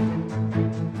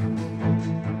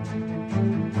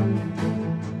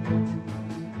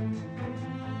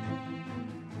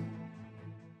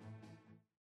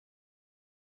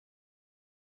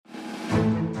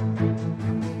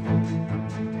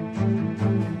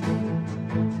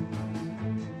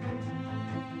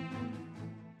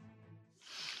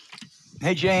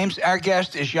 Hey, James, our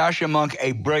guest is Yascha Mounk,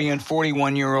 a brilliant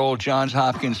 41-year-old Johns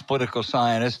Hopkins political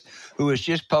scientist who has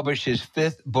just published his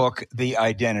 5th book, The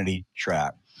Identity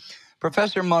Trap.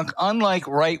 Professor Mounk, unlike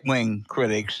right-wing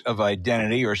critics of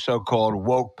identity or so-called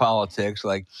woke politics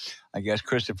like, I guess,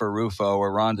 Christopher Rufo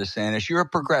or Ron DeSantis, you're a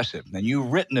progressive, and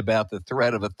you've written about the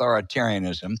threat of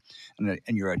authoritarianism, and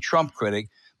you're a Trump critic,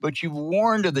 but you've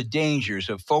warned of the dangers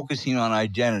of focusing on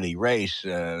identity, race,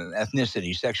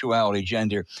 ethnicity, sexuality,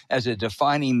 gender as a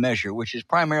defining measure, which is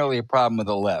primarily a problem with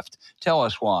the left. Tell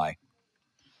us why.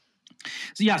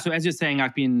 So as you're saying,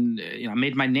 I've been,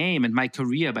 made my name and my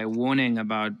career by warning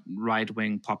about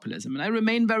right-wing populism, and I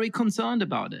remain very concerned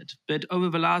about it. But over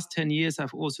the last 10 years,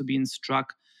 I've also been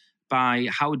struck by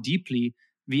how deeply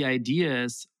the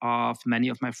ideas of many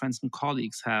of my friends and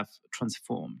colleagues have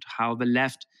transformed, how the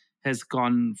left has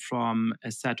gone from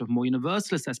a set of more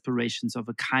universalist aspirations of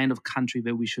a kind of country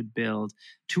that we should build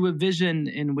to a vision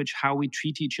in which how we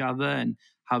treat each other and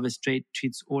how the state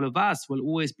treats all of us will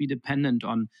always be dependent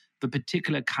on the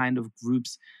particular kind of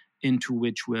groups into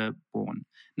which we're born.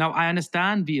 Now, I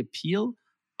understand the appeal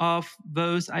of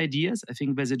those ideas. I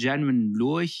think there's a genuine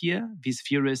lure here. These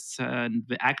theorists and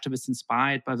the activists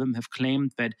inspired by them have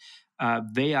claimed that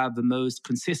they are the most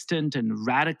consistent and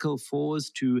radical force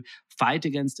to fight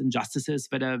against injustices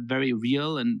that are very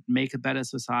real and make a better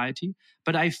society.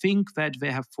 But I think that they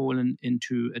have fallen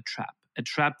into a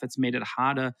trap that's made it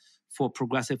harder for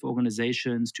progressive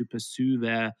organizations to pursue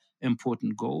their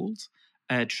important goals,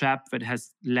 a trap that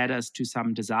has led us to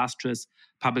some disastrous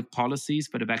public policies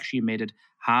that have actually made it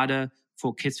harder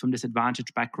for kids from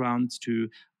disadvantaged backgrounds to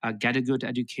get a good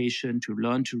education, to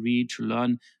learn to read, to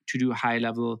learn to do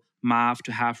high-level math,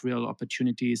 to have real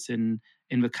opportunities in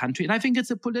the country. And I think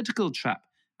it's a political trap.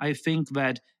 I think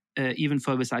that even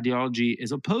though this ideology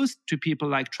is opposed to people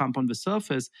like Trump on the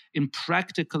surface, in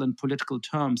practical and political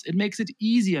terms, it makes it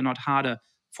easier, not harder,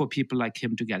 for people like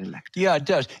him to get elected. Yeah, it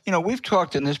does. We've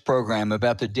talked in this program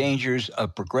about the dangers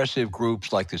of progressive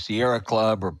groups like the Sierra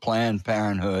Club or Planned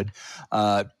Parenthood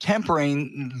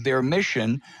tempering their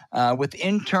mission with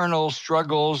internal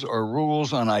struggles or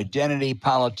rules on identity,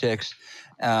 politics,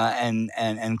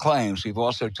 and claims. We've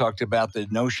also talked about the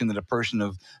notion that a person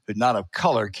who's not of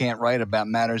color can't write about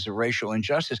matters of racial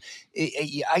injustice.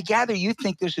 I gather you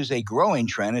think this is a growing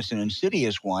trend. It's an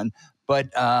insidious one. But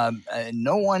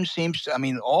no one seems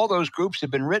to, all those groups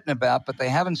have been written about, but they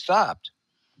haven't stopped.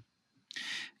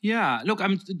 Yeah, look,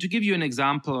 to give you an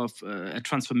example of a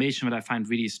transformation that I find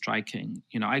really striking.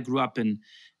 I grew up in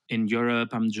Europe,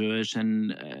 I'm Jewish,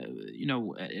 and,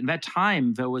 in that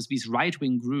time, there was these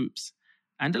right-wing groups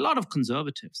and a lot of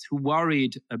conservatives who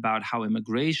worried about how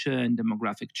immigration,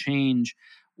 demographic change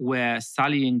were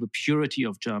sullying the purity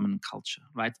of German culture,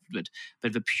 right?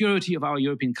 That the purity of our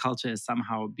European culture is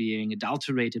somehow being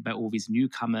adulterated by all these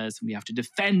newcomers, and we have to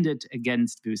defend it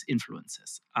against those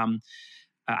influences.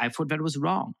 I thought that was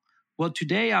wrong. Well,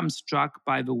 today I'm struck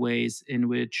by the ways in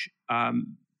which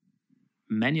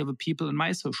many of the people in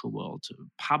my social world,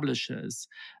 publishers,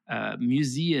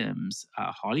 museums,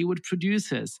 Hollywood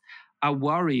producers, are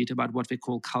worried about what they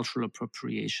call cultural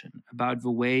appropriation, about the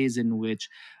ways in which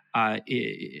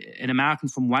an American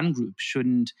from one group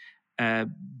shouldn't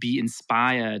be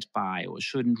inspired by or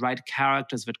shouldn't write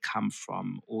characters that come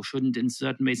from or shouldn't in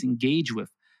certain ways engage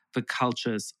with the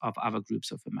cultures of other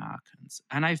groups of Americans.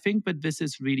 And I think that this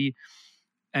is really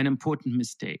an important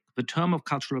mistake. The term of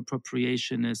cultural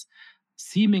appropriation is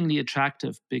seemingly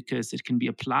attractive because it can be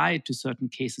applied to certain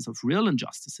cases of real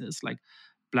injustices, like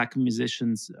Black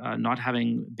musicians not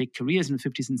having big careers in the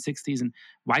 50s and 60s and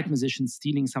white musicians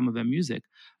stealing some of their music.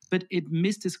 But it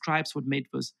misdescribes what made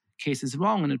those cases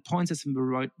wrong, and it points us in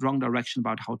the wrong direction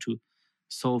about how to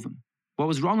solve them. What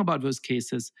was wrong about those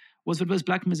cases was that those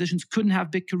Black musicians couldn't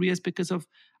have big careers because of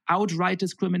outright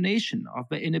discrimination, of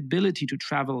their inability to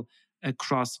travel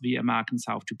across the American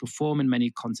South, to perform in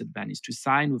many concert venues, to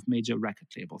sign with major record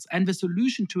labels. And the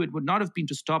solution to it would not have been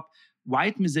to stop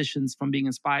white musicians from being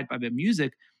inspired by their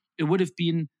music. It would have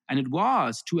been, and it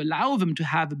was, to allow them to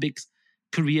have the big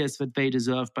careers that they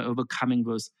deserved by overcoming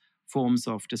those forms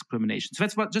of discrimination. So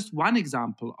that's just one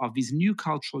example of these new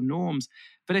cultural norms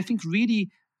that I think really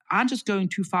aren't just going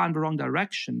too far in the wrong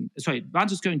direction. Aren't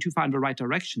just going too far in the right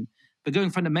direction, but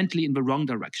going fundamentally in the wrong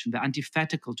direction. They're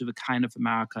antithetical to the kind of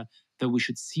America that we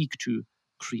should seek to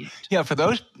create. Yeah, for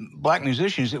those black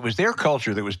musicians, it was their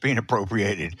culture that was being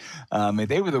appropriated.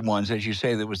 They were the ones, as you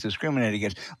say, that was discriminated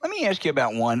against. Let me ask you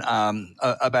about one,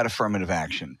 about affirmative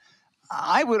action.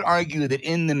 I would argue that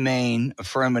in the main,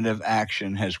 affirmative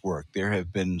action has worked. There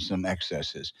have been some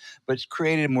excesses, but it's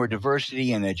created more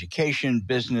diversity in education,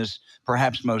 business,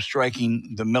 perhaps most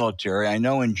striking, the military. I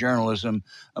know in journalism,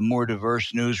 a more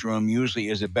diverse newsroom usually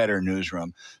is a better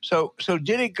newsroom. So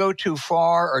did it go too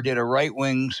far, or did a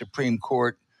right-wing Supreme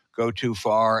Court go too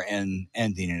far in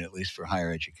ending it, at least for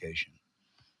higher education?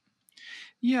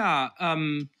 Yeah,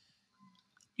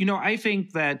 I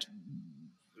think that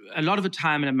a lot of the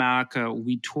time in America,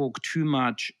 we talk too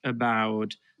much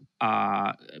about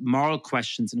moral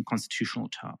questions in constitutional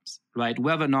terms, right?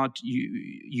 Whether or not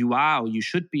you are or you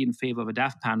should be in favor of a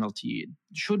death penalty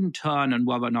shouldn't turn on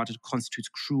whether or not it constitutes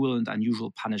cruel and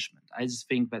unusual punishment. I just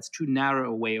think that's too narrow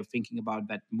a way of thinking about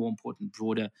that more important,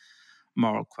 broader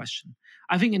moral question.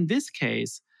 I think in this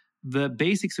case, the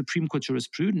basic Supreme Court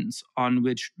jurisprudence on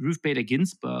which Ruth Bader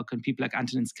Ginsburg and people like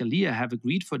Antonin Scalia have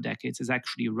agreed for decades is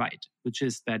actually right, which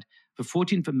is that the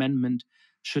 14th Amendment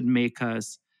should make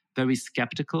us very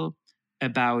skeptical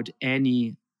about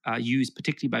any use,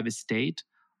 particularly by the state,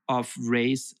 of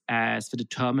race as the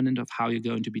determinant of how you're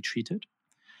going to be treated.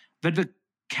 That there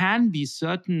can be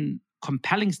certain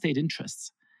compelling state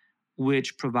interests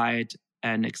which provide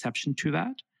an exception to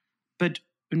that. But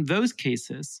in those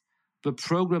cases, the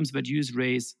programs that use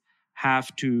race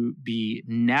have to be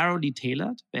narrowly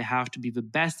tailored. They have to be the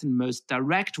best and most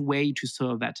direct way to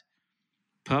serve that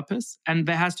purpose. And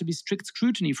there has to be strict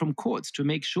scrutiny from courts to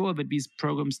make sure that these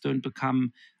programs don't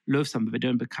become loathsome, that they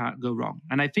don't go wrong.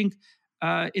 And I think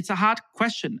it's a hard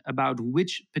question about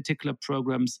which particular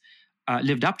programs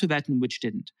lived up to that and which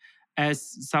didn't.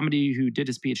 As somebody who did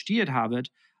his PhD at Harvard,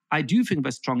 I do think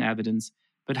there's strong evidence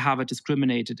that Harvard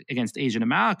discriminated against Asian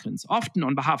Americans, often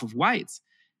on behalf of whites,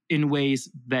 in ways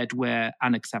that were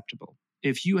unacceptable.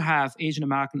 If you have Asian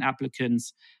American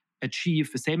applicants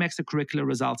achieve the same extracurricular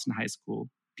results in high school,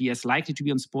 be as likely to be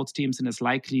on sports teams and as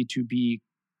likely to be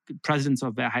presidents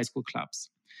of their high school clubs,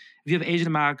 if you have Asian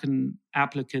American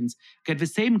applicants get the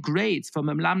same grades from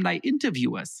alumni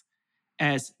interviewers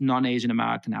as non-Asian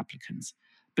American applicants,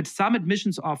 but some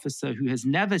admissions officer who has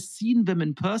never seen them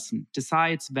in person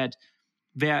decides that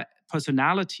their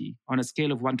personality on a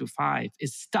scale of 1 to 5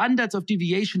 is standards of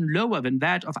deviation lower than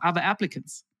that of other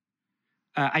applicants,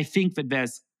 I think that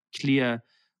there's clear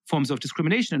forms of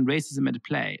discrimination and racism at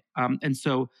play. And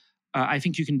so I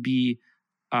think you can be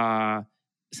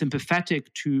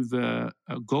sympathetic to the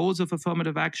goals of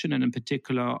affirmative action, and in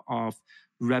particular of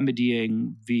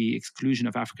remedying the exclusion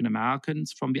of African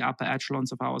Americans from the upper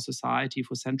echelons of our society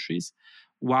for centuries,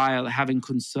 while having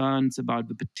concerns about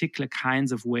the particular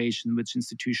kinds of ways in which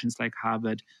institutions like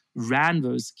Harvard ran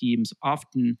those schemes,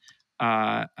 often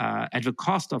at the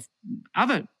cost of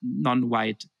other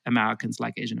non-white Americans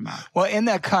like Asian Americans. Well, in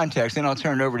that context, then I'll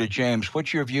turn it over to James.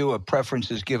 What's your view of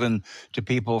preferences given to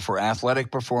people for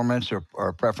athletic performance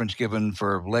or preference given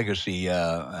for legacy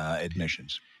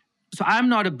admissions? So I'm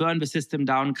not a burn the system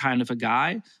down kind of a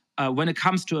guy. When it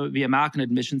comes to the American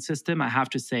admission system, I have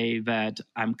to say that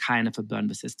I'm kind of a burn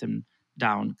the system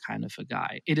down kind of a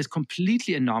guy. It is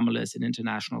completely anomalous in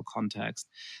international context.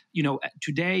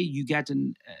 Today you get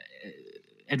an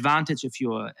advantage if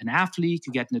you're an athlete.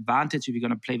 You get an advantage if you're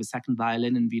going to play the second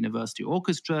violin in the university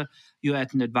orchestra. You're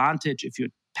at an advantage if your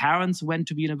parents went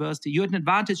to the university. You're at an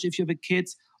advantage if you're the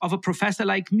kids of a professor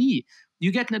like me.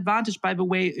 You get an advantage, by the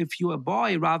way, if you're a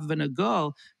boy rather than a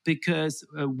girl, because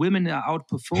women are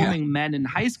outperforming men in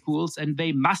high schools, and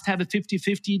they must have a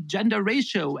 50-50 gender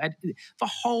ratio. And the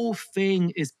whole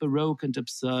thing is baroque and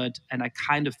absurd, and I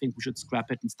kind of think we should scrap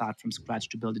it and start from scratch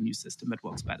to build a new system that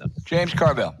works better. James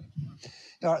Carville.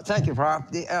 Thank you,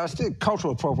 Rob. Still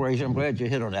cultural appropriation, I'm glad you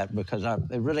hit on that, because I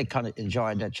really kind of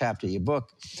enjoyed that chapter of your book.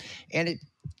 And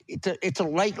it's a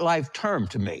late life term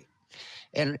to me.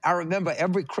 And I remember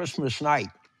every Christmas night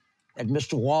at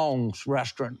Mr. Wong's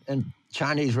restaurant, and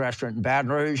Chinese restaurant in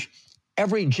Baton Rouge,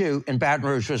 every Jew in Baton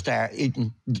Rouge was there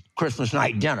eating Christmas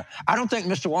night dinner. I don't think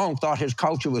Mr. Wong thought his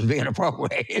culture was being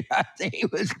appropriated. I think he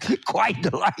was quite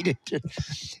delighted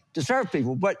to serve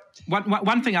people. But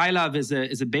one thing I love is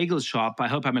a bagel shop. I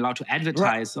hope I'm allowed to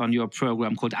advertise on your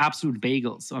program, called Absolute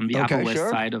Bagels on the Upper West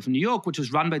Side of New York, which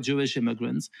was run by Jewish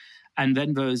immigrants. And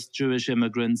then those Jewish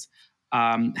immigrants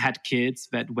had kids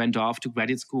that went off to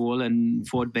graduate school and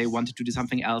thought they wanted to do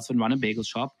something else and run a bagel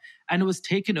shop. And it was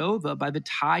taken over by the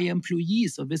Thai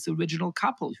employees of this original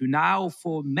couple, who now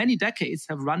for many decades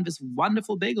have run this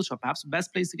wonderful bagel shop, perhaps the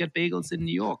best place to get bagels in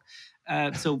New York.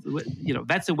 So,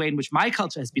 that's a way in which my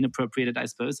culture has been appropriated, I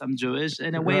suppose. I'm Jewish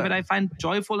in a way that I find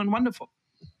joyful and wonderful.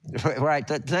 Right.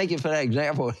 Thank you for that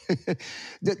example.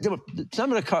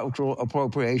 Some of the cultural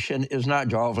appropriation is not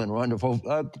joyful and wonderful.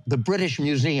 The British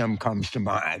Museum comes to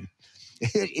mind.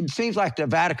 It seems like the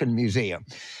Vatican Museum.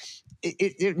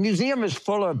 The museum is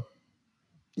full of,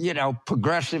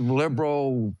 progressive,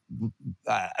 liberal,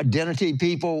 identity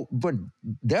people, but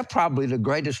they're probably the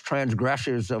greatest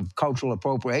transgressors of cultural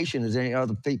appropriation as any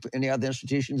other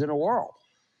institutions in the world.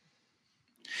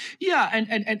 Yeah,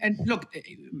 and look,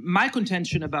 my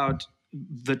contention about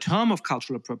the term of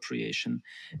cultural appropriation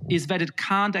is that it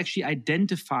can't actually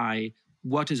identify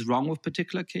what is wrong with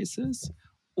particular cases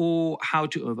or how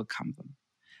to overcome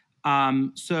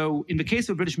them. So in the case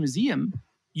of the British Museum,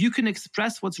 you can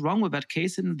express what's wrong with that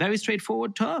case in very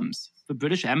straightforward terms. The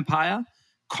British Empire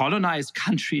colonized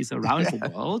countries around the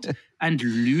world and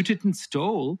looted and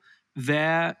stole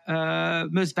their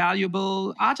most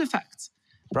valuable artifacts.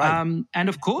 Right. And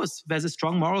of course, there's a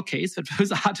strong moral case that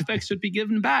those artifacts should be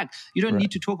given back. You don't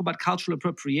need to talk about cultural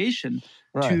appropriation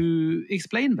to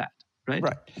explain that, right?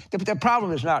 Right. The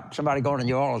problem is not somebody going to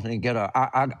New Orleans and get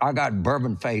I got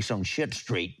bourbon face on shit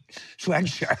street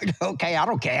sweatshirt. Okay, I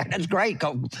don't care. That's great.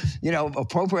 Go,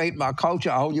 appropriate my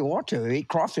culture all you want to. Eat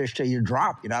crawfish till you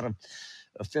drop. You're not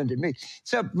offended me.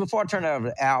 So before I turn it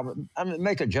over to Al, I'm going to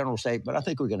make a general statement. I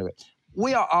think we're going to.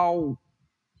 We are all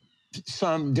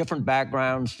some different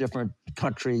backgrounds, different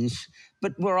countries,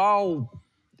 but we're all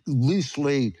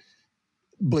loosely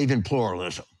believe in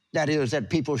pluralism. That is, that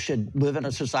people should live in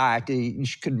a society,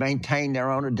 could maintain their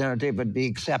own identity, but be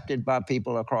accepted by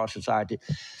people across society.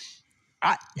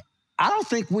 I don't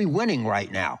think we're winning right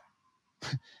now.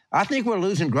 I think we're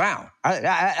losing ground.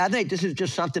 I think this is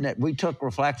just something that we took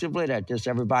reflexively, that just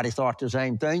everybody thought the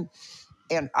same thing.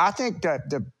 And I think that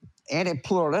the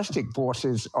anti-pluralistic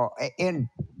forces are, and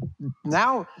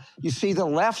now you see the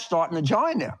left starting to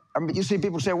join them. I mean, you see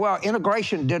people say, well,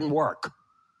 integration didn't work.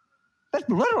 That's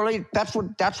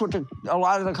what a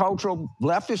lot of the cultural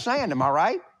left is saying. Am I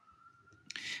right?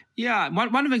 Yeah, one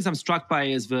of the things I'm struck by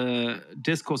is the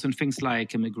discourse on things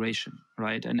like immigration,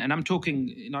 right? And I'm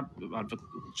talking not about the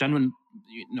genuine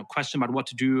question about what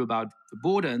to do about the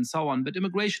border and so on, but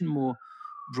immigration more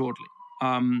broadly.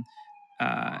 And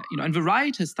the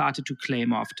right has started to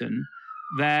claim often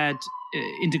that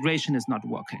integration is not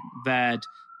working, that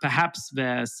perhaps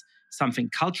there's something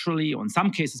culturally, or in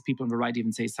some cases, people on the right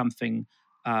even say something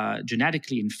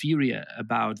genetically inferior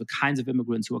about the kinds of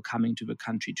immigrants who are coming to the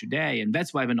country today, and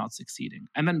that's why we're not succeeding.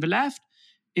 And then the left,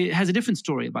 it has a different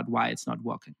story about why it's not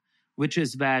working, which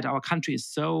is that our country is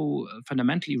so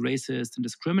fundamentally racist and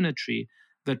discriminatory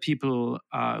that people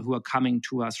who are coming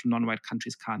to us from non-white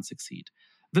countries can't succeed.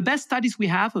 The best studies we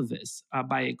have of this are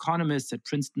by economists at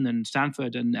Princeton and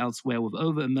Stanford and elsewhere with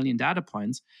over 1 million data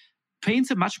points,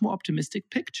 paints a much more optimistic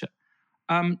picture.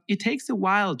 It takes a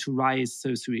while to rise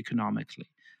socioeconomically.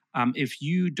 If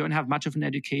you don't have much of an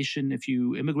education, if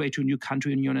you immigrate to a new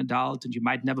country and you're an adult and you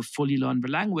might never fully learn the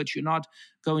language, you're not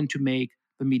going to make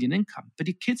the median income. But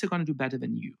your kids are going to do better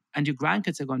than you, and your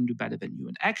grandkids are going to do better than you.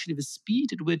 And actually, the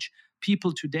speed at which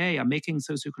people today are making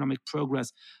socioeconomic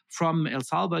progress from El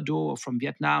Salvador or from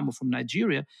Vietnam or from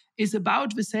Nigeria is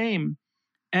about the same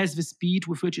as the speed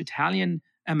with which Italian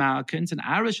Americans and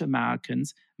Irish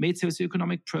Americans made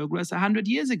socioeconomic progress 100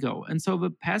 years ago. And so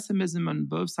the pessimism on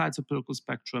both sides of the political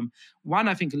spectrum, one,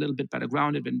 I think, a little bit better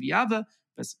grounded than the other,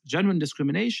 there's genuine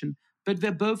discrimination, but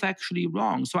they're both actually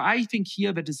wrong. So I think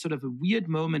here that is sort of a weird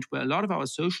moment where a lot of our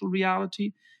social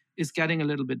reality is getting a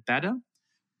little bit better,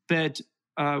 but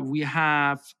we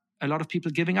have a lot of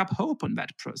people giving up hope on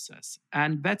that process.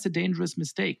 And that's a dangerous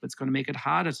mistake that's going to make it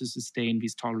harder to sustain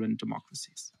these tolerant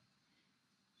democracies.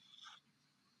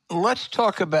 Let's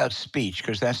talk about speech,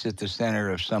 because that's at the center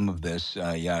of some of this,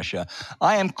 Yascha.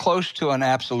 I am close to an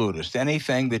absolutist.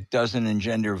 Anything that doesn't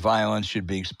engender violence should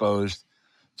be exposed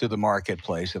to the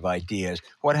marketplace of ideas.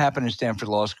 What happened in Stanford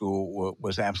Law School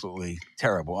was absolutely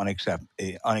terrible,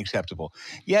 unacceptable.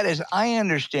 Yet, as I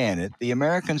understand it, the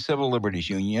American Civil Liberties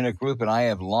Union, a group that I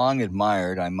have long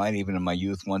admired, I might even in my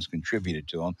youth once contributed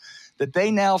to them, that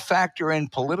they now factor in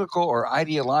political or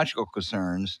ideological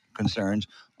concerns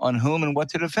on whom and what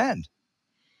to defend.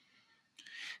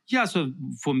 Yeah, so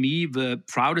for me, the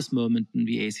proudest moment in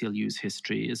the ACLU's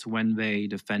history is when they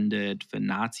defended the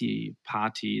Nazi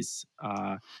party's,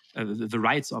 the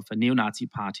rights of a neo-Nazi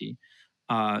party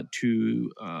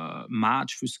to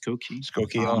march through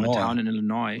Skokie, Illinois, a town in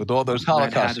Illinois, with all those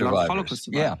Holocaust survivors.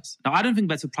 Yeah. Now, I don't think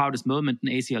that's the proudest moment in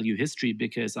ACLU history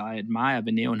because I admire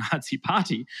the neo-Nazi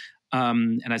party,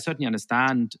 and I certainly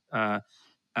understand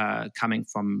coming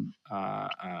from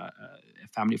a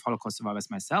family of Holocaust survivors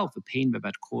myself, the pain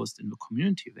that caused in the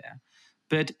community there.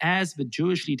 But as the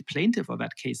Jewish lead plaintiff of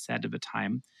that case said at the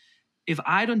time, if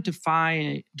I don't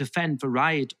defend the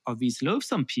right of these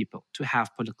loathsome people to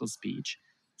have political speech,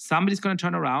 somebody's going to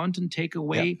turn around and take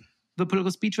away the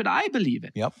political speech that I believe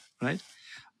in. Yep. Right?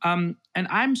 And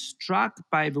I'm struck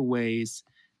by the ways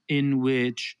in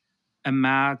which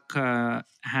America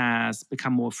has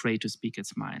become more afraid to speak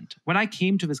its mind. When I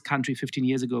came to this country 15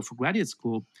 years ago for graduate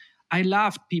school, I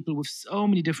loved people with so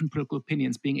many different political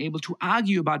opinions being able to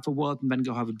argue about the world and then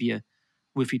go have a beer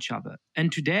with each other.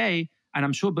 And today, and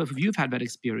I'm sure both of you have had that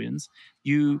experience,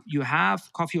 you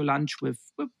have coffee or lunch with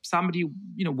somebody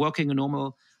working a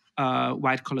normal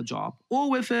white-collar job, or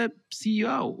with a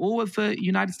CEO, or with a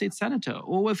United States senator,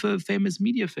 or with a famous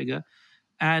media figure,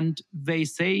 and they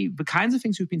say the kinds of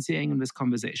things we've been saying in this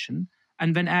conversation,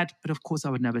 and then add, but of course I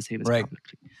would never say this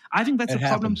publicly. I think that's a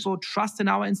problem for trust in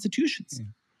our institutions. Yeah.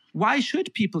 Why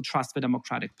should people trust the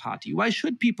Democratic Party? Why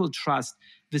should people trust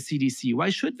the CDC? Why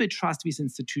should they trust these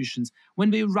institutions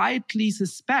when they rightly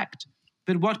suspect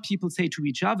that what people say to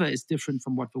each other is different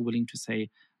from what they're willing to say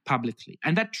publicly?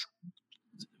 And that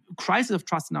crisis of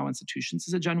trust in our institutions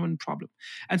is a genuine problem.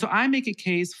 And so I make a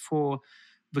case for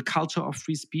the culture of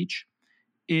free speech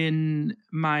in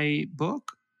my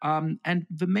book. And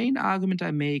the main argument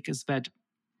I make is that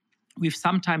we've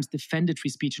sometimes defended free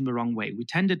speech in the wrong way. We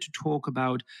tended to talk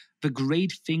about the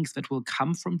great things that will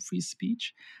come from free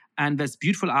speech. And there's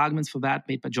beautiful arguments for that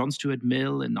made by John Stuart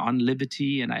Mill and On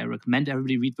Liberty. And I recommend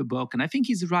everybody read the book. And I think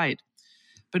he's right.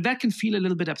 But that can feel a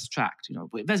little bit abstract.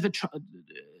 There's the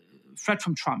threat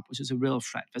from Trump, which is a real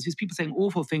threat. There's these people saying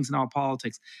awful things in our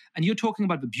politics. And you're talking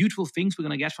about the beautiful things we're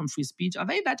going to get from free speech. Are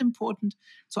they that important?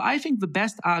 So I think the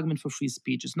best argument for free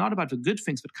speech is not about the good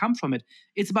things that come from it.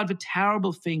 It's about the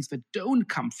terrible things that don't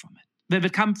come from it,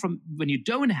 that come from when you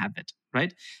don't have it,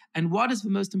 right? And what is the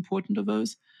most important of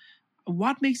those?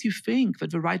 What makes you think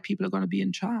that the right people are going to be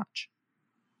in charge?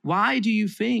 Why do you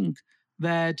think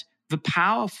that the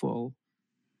powerful,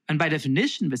 and by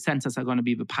definition, the censors are going to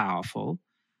be the powerful,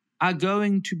 are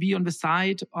going to be on the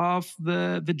side of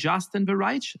the just and the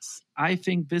righteous? I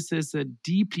think this is a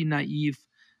deeply naive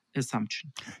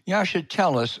assumption. Yascha,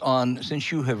 tell us,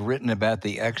 since you have written about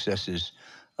the excesses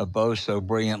of both so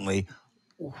brilliantly,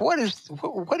 what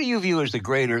do you view as the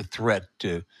greater threat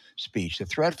to speech? The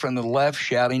threat from the left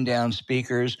shouting down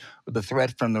speakers, or the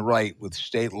threat from the right with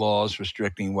state laws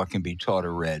restricting what can be taught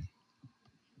or read?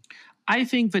 I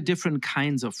think the different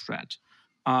kinds of threat.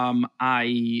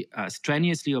 I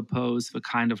strenuously oppose the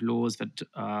kind of laws that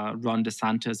Ron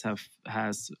DeSantis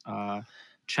has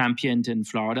championed in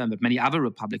Florida and that many other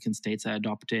Republican states are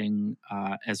adopting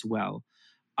as well.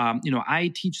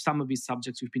 I teach some of these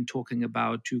subjects we've been talking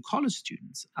about to college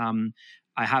students.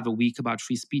 I have a week about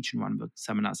free speech in one of the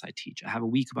seminars I teach. I have a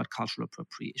week about cultural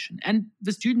appropriation. And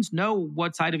the students know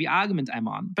what side of the argument I'm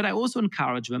on, but I also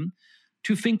encourage them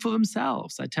to think for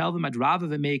themselves. I tell them I'd rather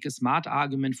they make a smart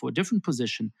argument for a different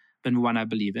position than the one I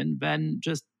believe in than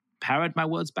just parrot my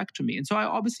words back to me. And so I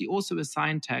obviously also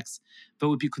assign texts that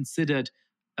would be considered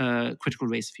critical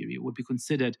race theory, would be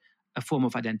considered a form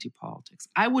of identity politics.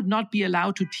 I would not be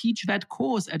allowed to teach that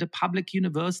course at a public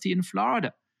university in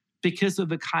Florida because of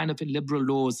the kind of illiberal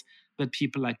laws that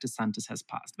people like DeSantis has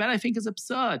passed. That I think is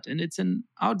absurd and it's an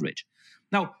outrage.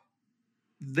 Now,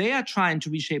 they are trying to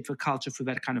reshape the culture through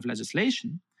that kind of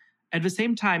legislation. At the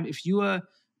same time, if you are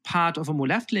part of a more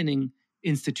left-leaning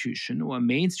institution or a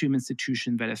mainstream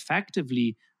institution that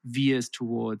effectively veers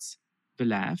towards the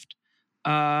left,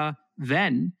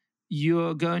 then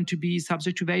you're going to be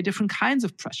subject to very different kinds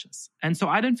of pressures. And so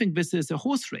I don't think this is a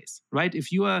horse race, right?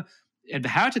 If you are at the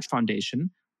Heritage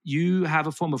Foundation, you have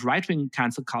a form of right-wing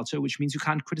cancel culture, which means you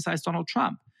can't criticize Donald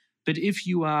Trump. But if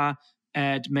you are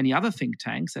at many other think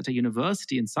tanks, at a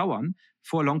university and so on,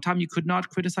 for a long time you could not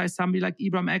criticize somebody like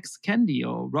Ibram X. Kendi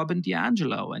or Robin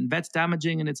DiAngelo, and that's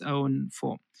damaging in its own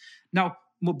form. Now,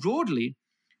 more broadly,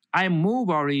 I'm more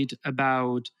worried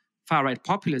about far-right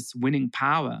populists winning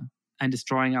power and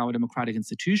destroying our democratic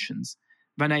institutions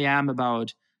than I am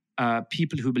about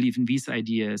people who believe in these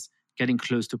ideas getting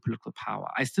close to political power.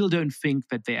 I still don't think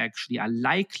that they actually are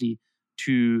likely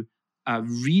to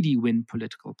really win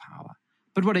political power.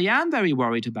 But what I am very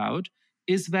worried about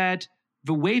is that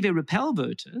the way they repel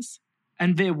voters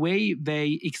and the way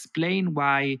they explain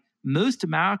why most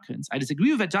Americans, I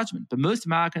disagree with that judgment, but most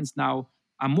Americans now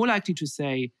are more likely to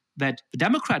say that the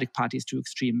Democratic Party is too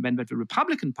extreme, when that the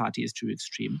Republican Party is too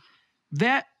extreme,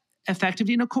 they're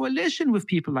effectively in a coalition with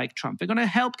people like Trump. They're going to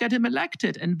help get him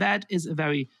elected. And that is a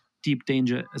very deep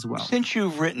danger as well. Since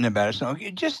you've written about it, so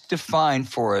just define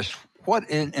for us what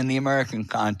in the American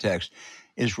context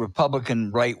is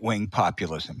Republican right-wing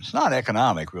populism. It's not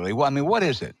economic, really. Well, I mean, what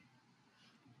is it?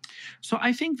 So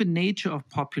I think the nature of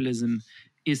populism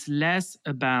is less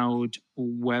about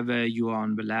whether you are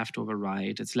on the left or the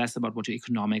right. It's less about what your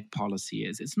economic policy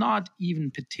is. It's not even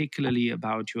particularly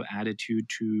about your attitude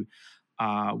to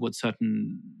what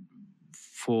certain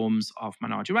forms of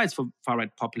minority rights for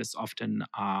far-right populists often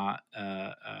are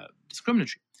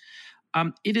discriminatory.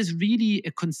 It is really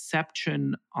a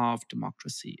conception of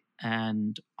democracy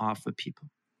and of the people.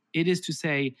 It is to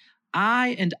say,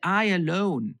 I and I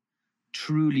alone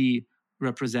truly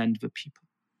represent the people.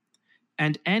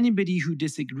 And anybody who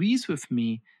disagrees with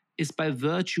me is by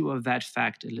virtue of that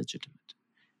fact illegitimate.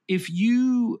 If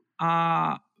you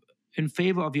are in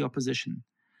favor of the opposition,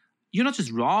 you're not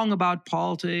just wrong about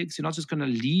politics, you're not just going to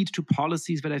lead to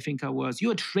policies that I think are worse,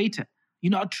 you're a traitor.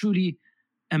 You're not truly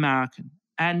American.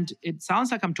 And it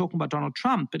sounds like I'm talking about Donald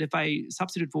Trump, but if I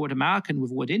substitute the word American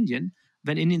with the word Indian,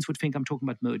 then Indians would think I'm talking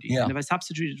about Modi. Yeah. And if I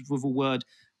substitute it with the word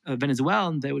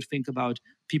Venezuelan, they would think about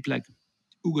people like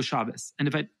Hugo Chavez. And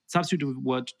if I substitute the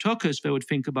word Turkish, they would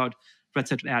think about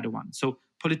Recep Erdogan. So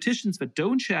politicians that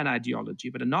don't share an ideology,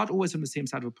 but are not always on the same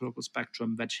side of the political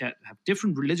spectrum, that have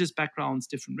different religious backgrounds,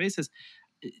 different races,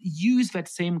 use that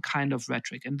same kind of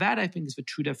rhetoric. And that, I think, is the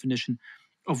true definition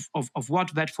of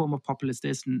what that form of populist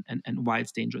is and why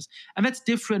it's dangerous. And that's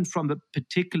different from the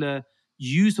particular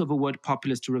use of the word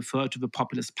populist to refer to the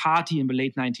populist party in the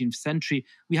late 19th century.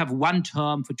 We have one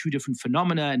term for two different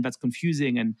phenomena, and that's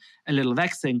confusing and a little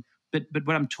vexing. But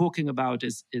what I'm talking about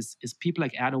is people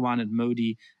like Erdogan and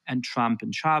Modi and Trump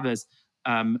and Chavez,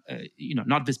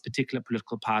 not this particular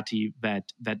political party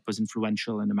that was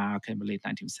influential in America in the late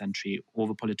 19th century, or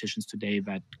the politicians today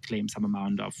that claim some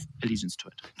amount of allegiance to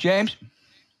it. James?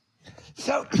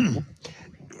 So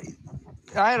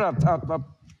I had a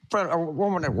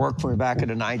woman that worked for me back in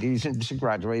the 90s, and she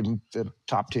graduated from the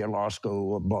top-tier law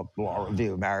school, above law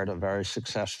review, married a very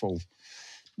successful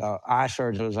eye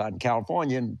surgeons out in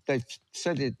California, and they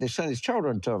said they sent his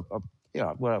children to,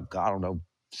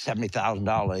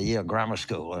 $70,000 a year grammar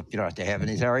school, if they have in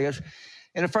these areas.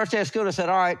 And the first day of school, they said,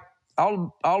 all right,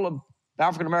 all the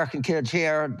African-American kids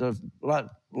here, the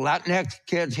Latinx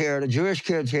kids here, the Jewish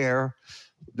kids here,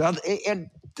 and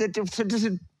this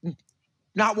is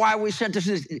not why we sent this,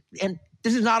 and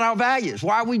this is not our values.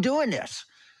 Why are we doing this?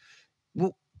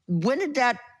 Well,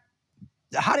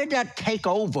 how did that take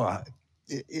over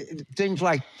things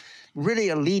like really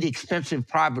elite, expensive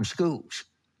private schools?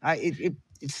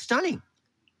 It's stunning.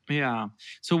 Yeah.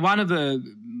 So one of the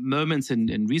moments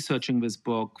in researching this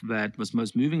book that was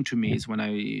most moving to me is when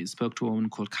I spoke to a woman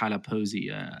called Kyla Posey,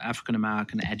 an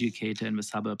African-American educator in the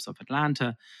suburbs of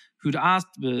Atlanta, who'd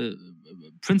asked the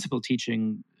principal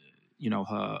teaching,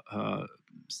 her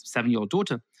 7-year-old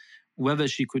daughter, whether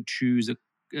she could choose a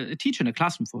teacher in a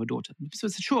classroom for her daughter. So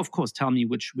I said, sure, of course, tell me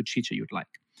which teacher you'd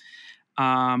like.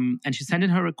 And she sent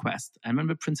in her request, and when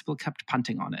the principal kept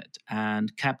punting on it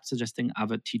and kept suggesting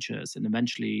other teachers, and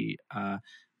eventually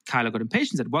Kyla got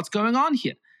impatient and said, what's going on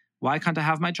here? Why can't I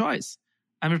have my choice?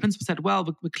 And the principal said, well,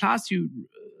 the class you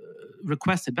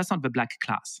requested, that's not the black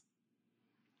class.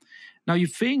 Now, you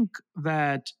think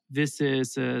that this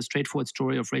is a straightforward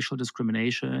story of racial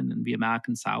discrimination in the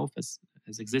American South, as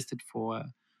has existed for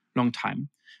a long time.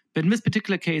 But in this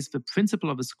particular case, the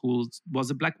principal of the school was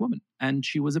a black woman, and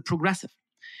she was a progressive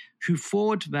who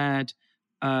thought that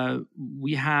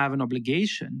we have an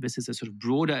obligation, this is a sort of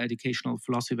broader educational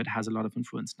philosophy that has a lot of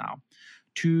influence now,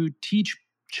 to teach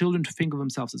children to think of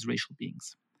themselves as racial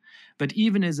beings. But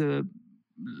even as a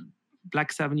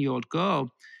black 7-year-old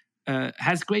girl,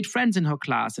 has great friends in her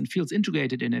class and feels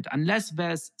integrated in it, unless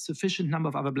there's sufficient number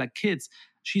of other black kids,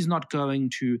 she's not going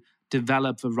to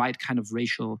develop the right kind of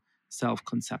racial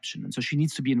self-conception. And so she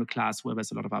needs to be in a class where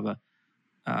there's a lot of other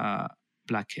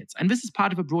black kids. And this is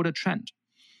part of a broader trend.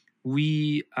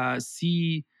 We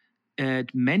see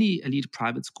at many elite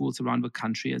private schools around the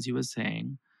country, as you were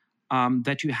saying,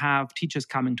 that you have teachers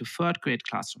coming to 3rd grade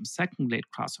classrooms, 2nd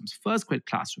grade classrooms, 1st grade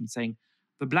classrooms saying,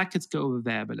 the black kids go over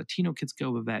there, the Latino kids go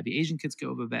over there, the Asian kids go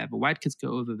over there, the white kids go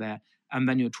over there, and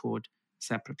then you're taught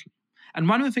separately. And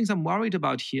one of the things I'm worried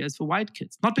about here is for white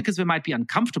kids, not because they might be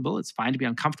uncomfortable, it's fine to be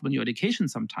uncomfortable in your education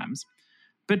sometimes,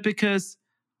 but because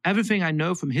everything I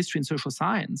know from history and social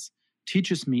science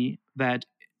teaches me that,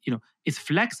 it's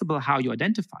flexible how you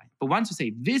identify. But once you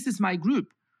say, this is my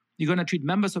group, you're going to treat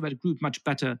members of that group much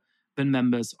better than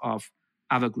members of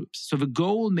other groups. So the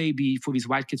goal may be for these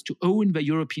white kids to own their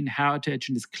European heritage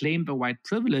and disclaim their white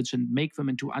privilege and make them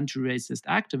into anti-racist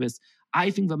activists.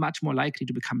 I think they're much more likely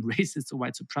to become racist or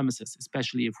white supremacists,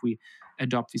 especially if we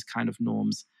adopt these kind of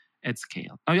norms at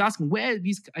scale. Now you're asking, where are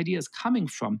these ideas coming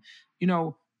from?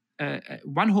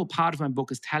 One whole part of my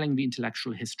book is telling the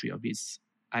intellectual history of these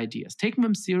ideas, taking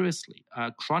them seriously,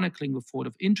 chronicling the thought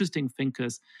of interesting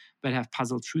thinkers that have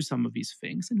puzzled through some of these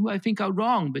things and who I think are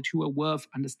wrong, but who are worth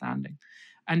understanding.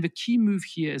 And the key move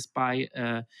here is by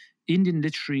an Indian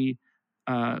literary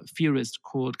theorist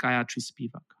called Gayatri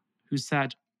Spivak, who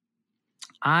said,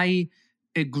 I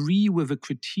agree with the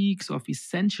critiques of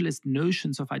essentialist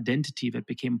notions of identity that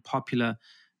became popular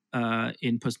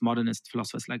in postmodernist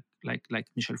philosophers like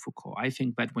Michel Foucault. I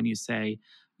think that when you say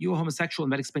you're homosexual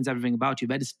and that explains everything about you,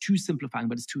 that is too simplifying,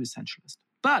 that is too essentialist.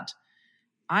 But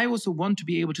I also want to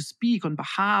be able to speak on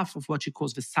behalf of what she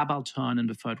calls the subaltern in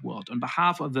the third world, on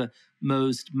behalf of the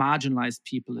most marginalized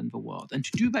people in the world. And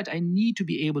to do that, I need to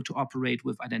be able to operate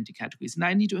with identity categories. And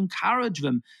I need to encourage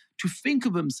them to think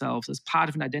of themselves as part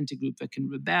of an identity group that can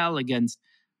rebel against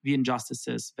the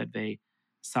injustices that they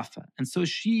suffer. And so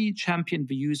she championed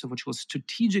the use of what she calls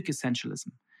strategic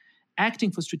essentialism,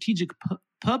 acting for strategic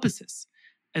purposes,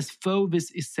 as though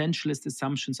these essentialist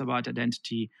assumptions about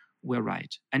identity were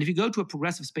right. And if you go to a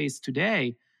progressive space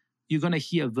today, you're going to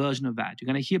hear a version of that. You're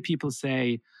going to hear people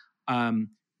say,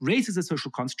 race is a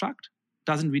social construct,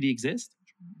 doesn't really exist.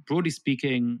 Broadly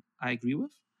speaking, I agree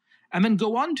with. And then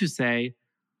go on to say,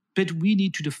 but we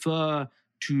need to defer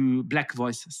to Black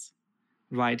voices,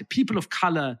 right? People of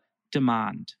color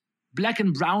demand. Black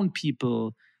and brown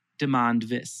people demand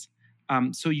this.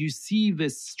 So you see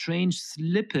this strange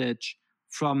slippage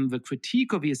from the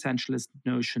critique of the essentialist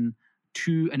notion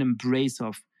to an embrace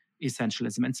of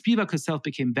essentialism. And Spivak herself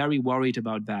became very worried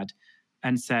about that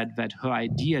and said that her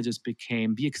idea just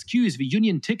became the excuse, the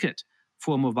union ticket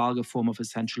for a more vulgar form of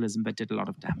essentialism that did a lot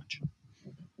of damage.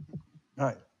 All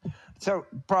right. So,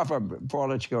 Prof, before I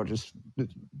let you go, just the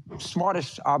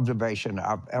smartest observation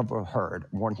I've ever heard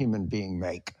one human being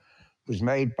make was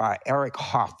made by Eric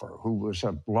Hoffer, who was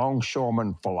a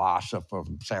longshoreman philosopher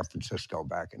from San Francisco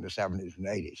back in the 70s and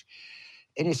 80s.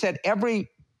 And he said, every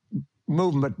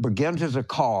movement begins as a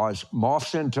cause,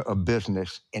 morphs into a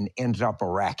business, and ends up a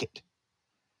racket.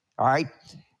 All right?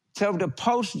 So the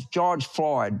post-George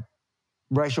Floyd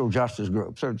racial justice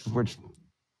groups, which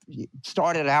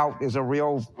started out as a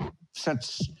real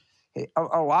sense,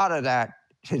 a lot of that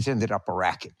has ended up a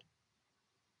racket.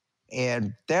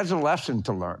 And there's a lesson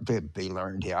to be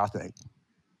learned here, I think.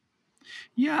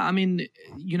 Yeah, I mean,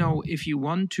 if you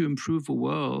want to improve the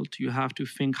world, you have to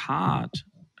think hard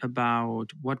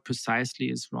about what precisely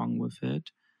is wrong with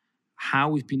it, how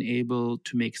we've been able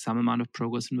to make some amount of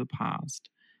progress in the past,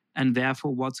 and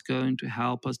therefore what's going to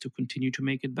help us to continue to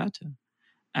make it better.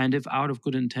 And if out of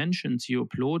good intentions you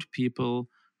applaud people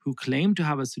who claim to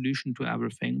have a solution to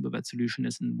everything, but that solution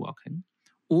isn't working,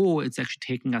 or it's actually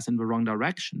taking us in the wrong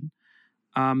direction,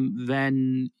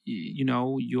 then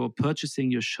you're purchasing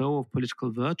your show of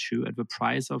political virtue at the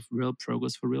price of real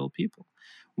progress for real people.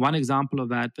 One example of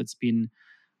that that's been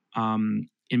in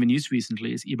the news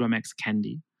recently is Ibram X.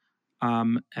 Kendi,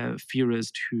 a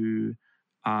theorist who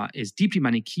is deeply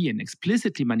Manichaean,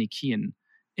 explicitly Manichaean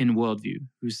in worldview,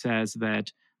 who says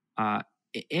that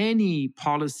any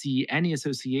policy, any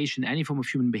association, any form of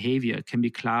human behavior can be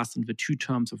classed in the two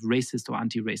terms of racist or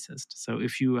anti-racist. So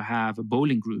if you have a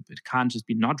bowling group, it can't just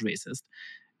be not racist.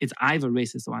 It's either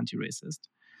racist or anti-racist.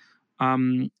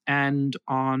 And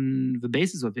on the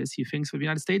basis of this, he thinks that the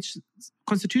United States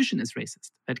Constitution is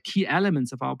racist, that key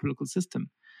elements of our political system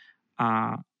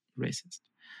are racist.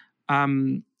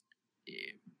 For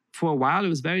a while, it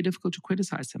was very difficult to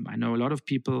criticize him. I know a lot of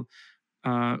people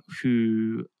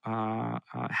who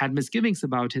had misgivings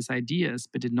about his ideas,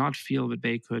 but did not feel that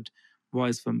they could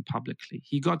voice them publicly.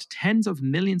 He got tens of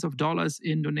millions of dollars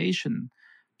in donation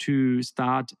to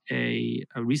start a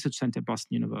research center at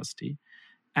Boston University.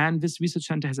 And this research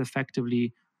center has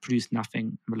effectively produced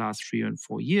nothing in the last 3 or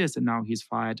 4 years. And now he's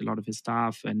fired a lot of his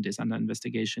staff and is under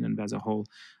investigation. And there's a whole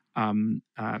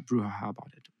brouhaha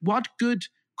about it. What good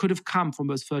could have come from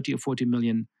those $30 or $40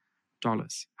 million?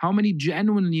 How many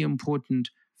genuinely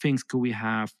important things could we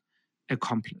have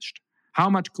accomplished? How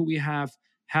much could we have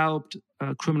helped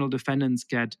criminal defendants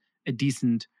get a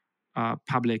decent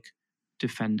public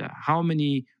defender? How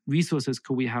many resources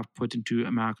could we have put into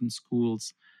American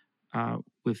schools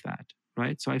with that,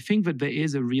 right? So I think that there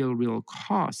is a real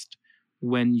cost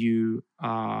when you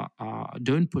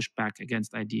don't push back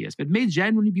against ideas that may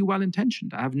genuinely be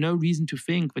well-intentioned. I have no reason to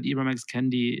think that Ibram X.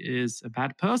 Kendi is a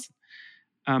bad person.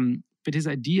 but his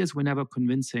ideas were never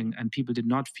convincing, and people did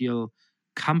not feel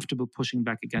comfortable pushing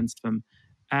back against them.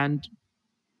 And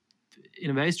in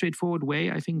a very straightforward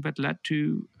way, I think that led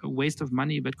to a waste of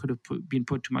money that could have been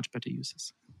put to much better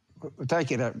uses. Thank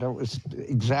you. That was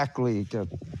exactly thank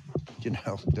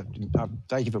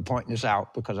you for pointing this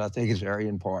out, because I think it's very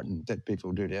important that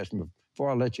people do this. And before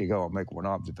I let you go, I'll make one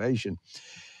observation.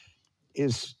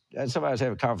 Somebody was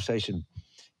having a conversation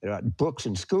about books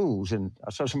in schools, and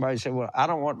I saw somebody say, well, I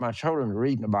don't want my children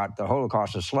reading about the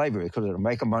Holocaust of slavery because it'll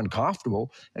make them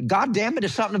uncomfortable. And God damn it,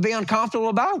 it's something to be uncomfortable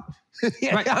about.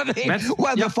 You right. know what I mean?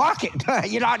 Well, fuck it.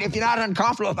 If you're not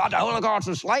uncomfortable about the Holocaust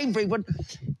of slavery,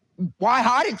 why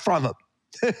hide it from them?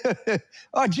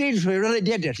 Oh, Jesus, we really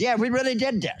did this. Yeah, we really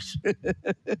did this.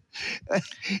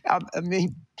 I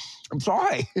mean, I'm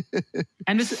sorry.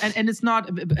 and it's not.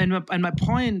 And my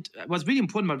point was really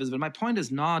important about this. But my point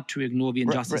is not to ignore the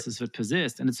injustices that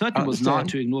persist, and it certainly was not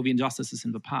to ignore the injustices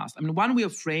in the past. I mean, one way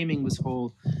of framing this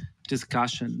whole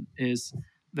discussion is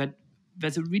that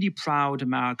there's a really proud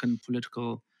American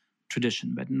political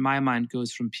tradition that, in my mind,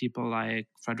 goes from people like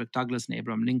Frederick Douglass and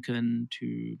Abraham Lincoln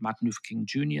to Martin Luther King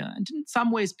Jr., and in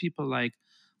some ways, people like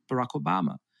Barack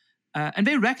Obama. And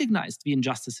they recognized the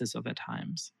injustices of their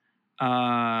times.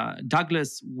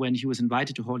 Douglass, when he was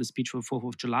invited to hold a speech for the 4th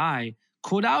of July,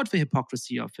 called out the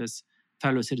hypocrisy of his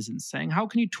fellow citizens, saying, how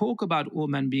can you talk about all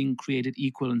men being created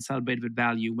equal and celebrated with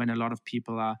value when a lot of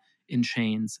people are in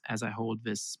chains as I hold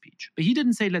this speech? But he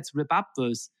didn't say, let's rip up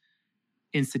those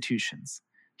institutions.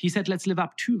 He said, let's live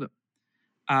up to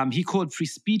them. He called free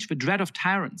speech the dread of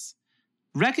tyrants,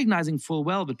 recognizing full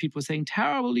well that people were saying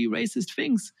terribly racist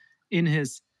things in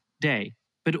his day,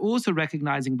 but also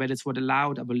recognizing that it's what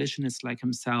allowed abolitionists like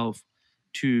himself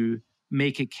to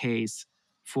make a case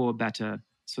for a better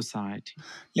society.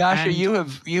 Yascha,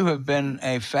 you have been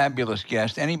a fabulous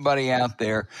guest. Anybody out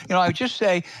there, I would just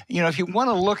say, if you want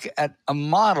to look at a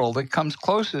model that comes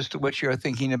closest to what you're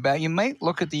thinking about, you might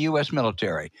look at the U.S.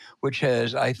 military, which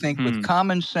has, I think, with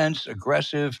common sense,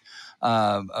 aggressive,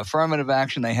 affirmative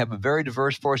action, they have a very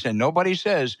diverse force, and nobody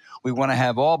says we want to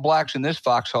have all blacks in this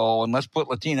foxhole and let's put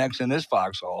Latinx in this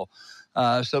foxhole.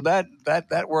 So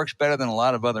that works better than a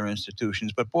lot of other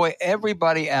institutions. But boy,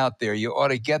 everybody out there, you ought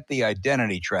to get the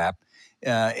identity trap.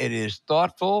 It is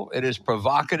thoughtful, it is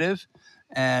provocative,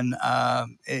 and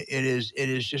it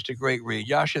is just a great read.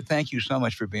 Yascha, thank you so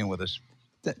much for being with us.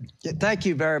 Thank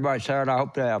you very much, sir. And I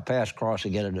hope that our paths cross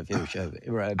again in the future.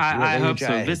 I hope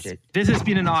so. This has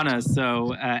been an honor.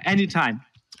 So anytime.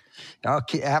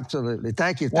 Okay, absolutely.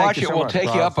 Thank you. Watch it. We'll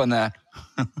take you up on that.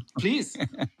 Please.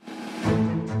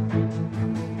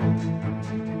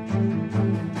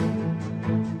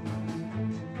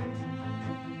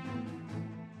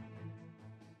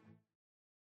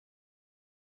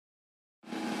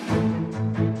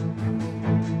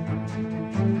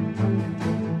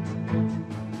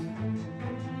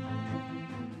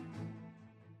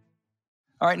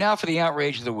 All right, now for the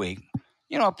outrage of the week.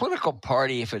 A political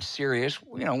party, if it's serious,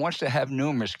 wants to have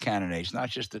numerous candidates, not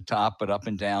just the top, but up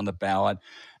and down the ballot.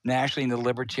 Nationally, the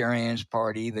Libertarians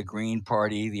Party, the Green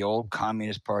Party, the old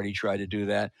Communist Party tried to do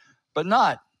that, but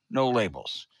no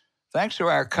labels. Thanks to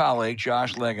our colleague,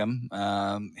 Josh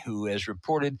Legum, who has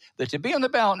reported that to be on the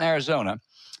ballot in Arizona,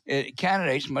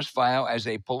 candidates must file as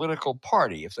a political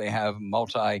party if they have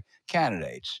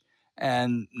multi-candidates.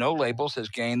 And No Labels has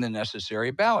gained the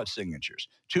necessary ballot signatures.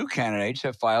 2 candidates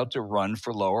have filed to run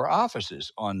for lower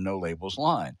offices on No Labels'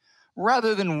 line.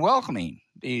 Rather than welcoming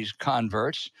these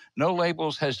converts, No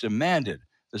Labels has demanded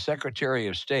the Secretary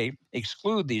of State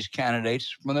exclude these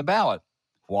candidates from the ballot.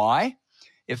 Why?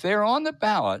 If they're on the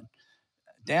ballot,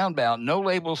 down ballot, No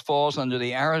Labels falls under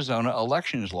the Arizona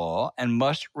elections law and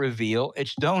must reveal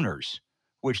its donors,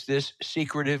 which this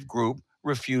secretive group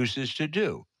refuses to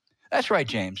do. That's right,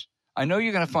 James. I know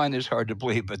you're going to find this hard to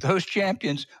believe, but those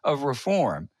champions of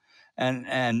reform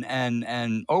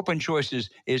and open choices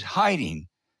is hiding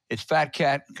its fat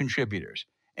cat contributors.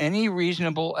 Any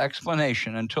reasonable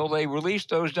explanation until they release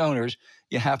those donors,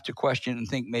 you have to question and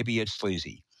think maybe it's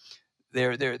sleazy.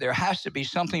 There has to be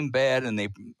something bad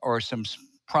or some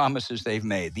promises they've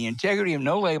made. The integrity of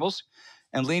No Labels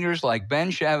and leaders like Ben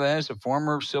Chavez, a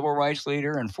former civil rights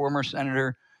leader and former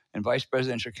senator and vice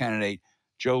presidential candidate,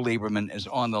 Joe Lieberman, is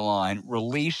on the line.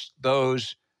 Release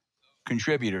those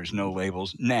contributors, No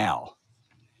Labels, now.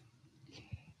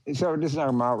 So this is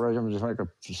not my outrage. I'm just make a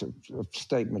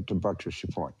statement to buttress your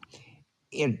point.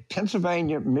 In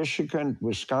Pennsylvania, Michigan,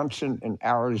 Wisconsin, and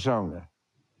Arizona,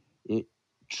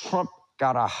 Trump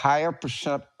got a higher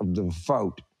percent of the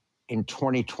vote in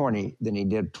 2020 than he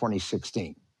did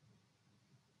 2016.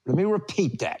 Let me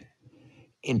repeat that.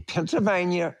 In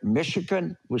Pennsylvania,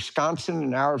 Michigan, Wisconsin,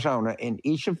 and Arizona, in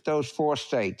each of those 4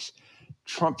 states,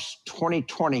 Trump's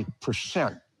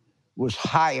 2020% was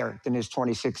higher than his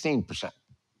 2016%.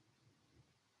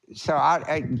 So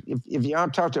if you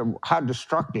want to talk to how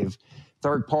destructive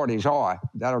third parties are,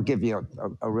 that'll give you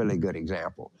a really good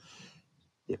example.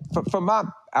 For my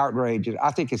outrage,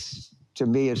 I think to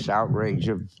me, it's outrage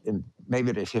of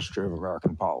maybe the history of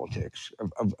American politics,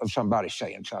 of somebody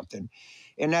saying something.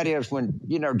 And that is when,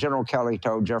 General Kelly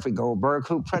told Jeffrey Goldberg,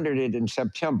 who printed it in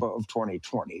September of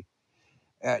 2020,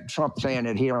 Trump saying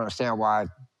that he don't understand why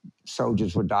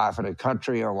soldiers would die for the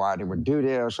country or why they would do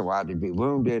this or why they'd be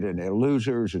wounded and they're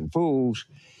losers and fools.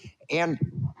 And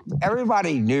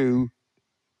everybody knew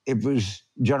it was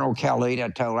General Kelly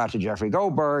that told that to Jeffrey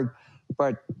Goldberg,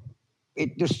 but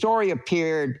the story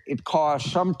appeared, it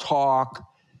caused some talk,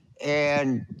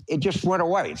 and it just went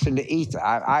away. It's in the ether.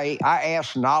 I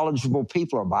asked knowledgeable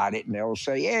people about it, and they'll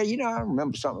say, yeah, I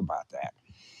remember something about that.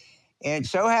 And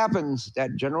so happens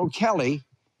that General Kelly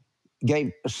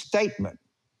gave a statement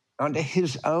under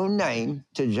his own name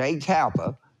to Jay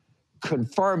Talbot,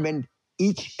 confirming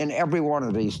each and every one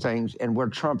of these things and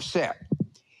what Trump said.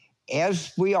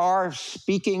 As we are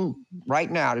speaking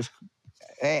right now, this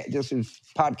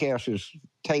podcast is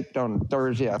taped on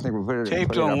Thursday. I think we put it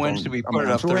taped on Wednesday. We put it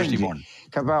up Thursday morning.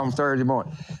 Come out on Thursday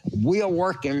morning. We are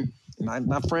working,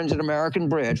 my friends at American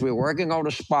Bridge, we're working on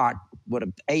a spot with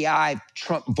an AI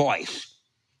Trump voice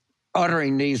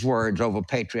uttering these words over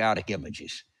patriotic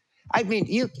images. I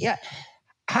mean,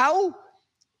 how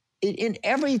in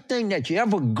everything that you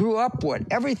ever grew up with,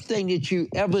 everything that you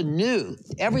ever knew,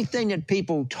 everything that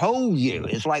people told you,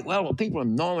 it's like, well, the people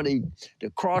in Normandy, the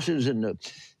crosses and the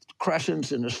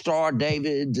crescents and the Star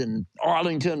Davids and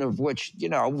Arlington, of which,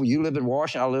 you live in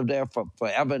Washington, I lived there for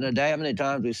forever and a day. How many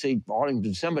times we see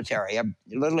Arlington Cemetery?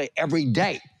 Literally every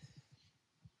day.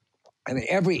 I mean,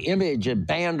 every image, a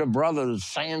band of brothers,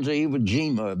 Sansa Iwo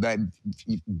Jima,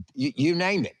 you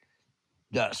name it,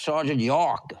 Sergeant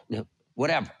York,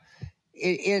 whatever.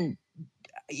 And,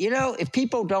 if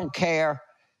people don't care,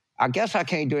 I guess I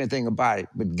can't do anything about it.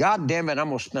 But God damn it, I'm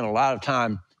going to spend a lot of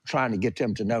time trying to get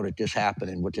them to know that this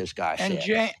happened and what this guy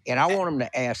said. And I want them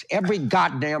to ask every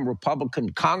goddamn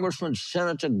Republican congressman,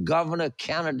 senator, governor,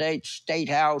 candidate, state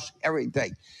house,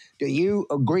 everything. Do you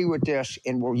agree with this,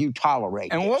 and will you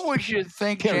tolerate And this? what would you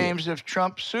think, Period. James, if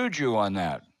Trump sued you on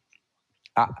that?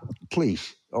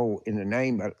 Please, in the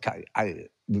name of,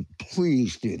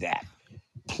 please do that.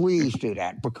 Please do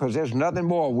that, because there's nothing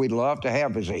more we'd love to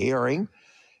have as a hearing.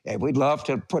 And we'd love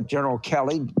to put General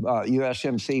Kelly,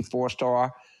 USMC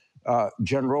 4-star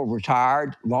general,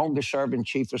 retired, longest-serving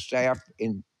chief of staff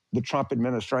in the Trump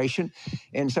administration.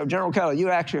 And so, General Kelly, you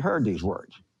actually heard these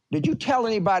words. Did you tell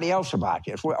anybody else about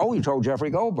this? Well, you told Jeffrey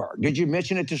Goldberg. Did you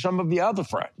mention it to some of your other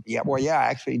friends? Yeah, I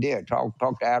actually did. Talk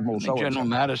to Admiral so-and-so. General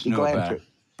Mattis knew about it.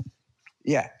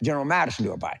 Yeah, General Mattis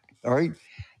knew about it. All right?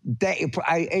 I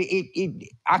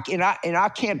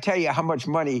can't tell you how much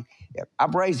money.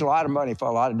 I've raised a lot of money for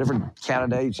a lot of different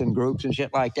candidates and groups and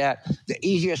shit like that. The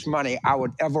easiest money I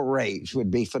would ever raise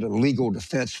would be for the legal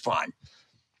defense fund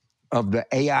of the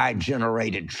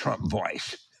AI-generated Trump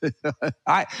voice.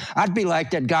 I'd be like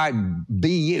that guy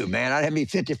BU, man. I'd have me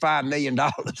 $55 million.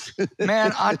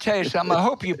 Man, I'll tell you something. I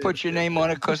hope you put your name on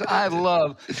it, because I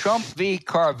love Trump v.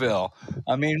 Carville.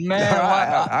 I mean, man,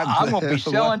 I'm going to be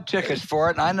selling tickets for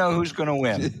it, and I know who's going to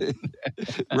win.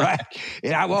 Right.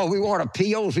 We want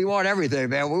appeals. We want everything,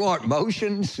 man. We want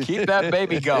motions. Keep that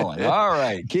baby going. All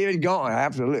right. Keep it going.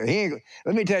 Absolutely.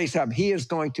 Let me tell you something. He is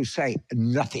going to say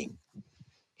nothing.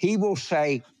 He will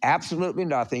say absolutely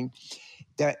nothing.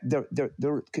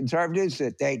 The conservatives,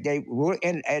 that they will,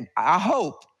 and I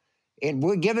hope, and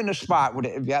we're given a spot where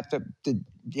you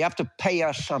have to pay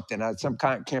us something, some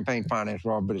kind of campaign finance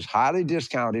law, but it's highly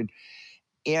discounted.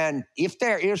 And if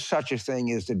there is such a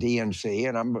thing as the DNC,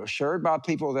 and I'm assured by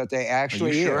people that there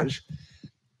actually is,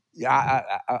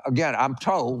 again, I'm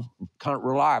told kind of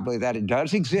reliably that it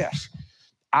does exist.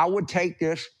 I would take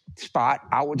this spot,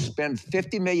 I would spend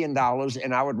 $50 million,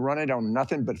 and I would run it on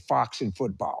nothing but Fox and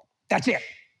football. That's it.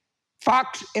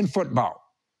 Fox and football.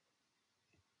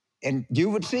 And you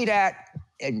would see that,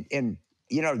 and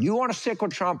you want to stick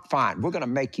with Trump, fine. We're going to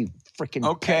make you freaking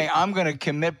okay, pay. I'm going to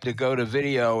commit to go to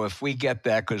video if we get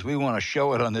that, because we want to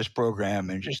show it on this program,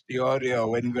 and just the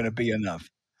audio isn't going to be enough.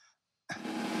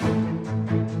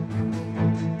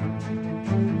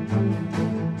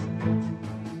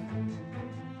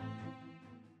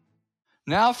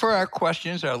 Now for our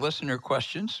questions, our listener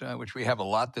questions, which we have a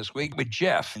lot this week, with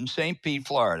Jeff in St. Pete,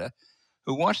 Florida,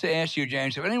 who wants to ask you,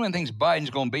 James, if anyone thinks Biden's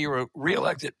going to be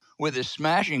reelected with his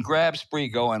smash and grab spree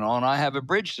going on, I have a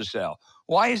bridge to sell.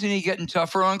 Why isn't he getting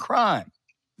tougher on crime?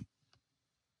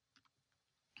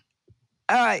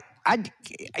 I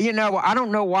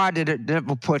don't know why did it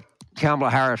never put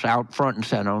Kamala Harris out front and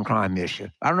center on crime issue.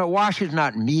 I don't know why she's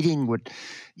not meeting with,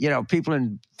 people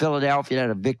in Philadelphia that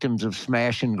are victims of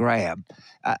smash and grab.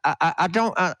 I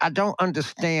don't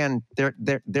understand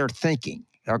their thinking.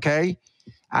 Okay,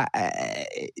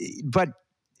 but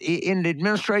in the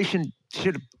administration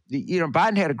should.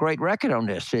 Biden had a great record on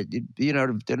this.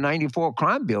 The 94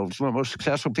 crime bill is one of the most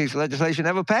successful pieces of legislation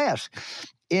ever passed.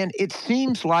 And it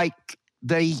seems like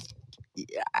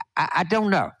I don't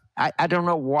know. I don't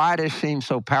know why they seem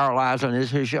so paralyzed on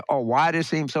this issue or why they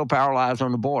seem so paralyzed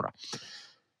on the border.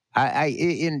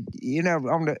 In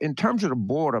terms of the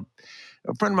border,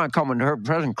 a friend of mine called me,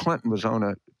 President Clinton was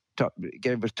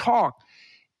gave a talk,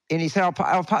 and he said,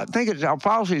 I think our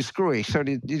policy is screwy. So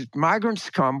these migrants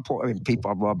come, I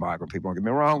love migrant people, don't get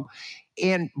me wrong,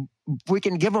 and we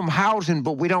can give them housing,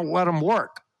 but we don't let them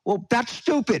work. Well, that's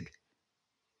stupid.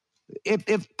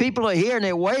 If people are here and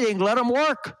they're waiting, let them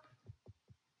work.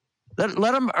 Let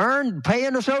them earn, pay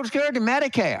into Social Security,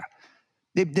 Medicare.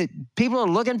 The people are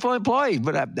looking for employees,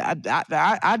 but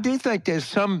I do think there's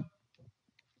some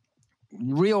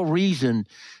real reason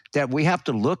that we have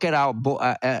to look at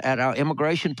our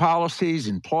immigration policies,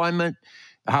 employment,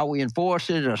 how we enforce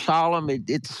it, asylum.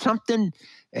 It's something,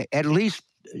 at least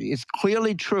it's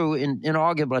clearly true and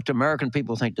inarguable that the American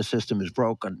people think the system is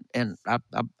broken, and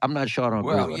I'm not sure I don't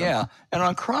agree with them. And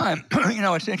on crime,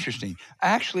 it's interesting.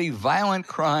 Actually, violent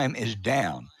crime is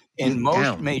down in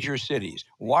most major cities.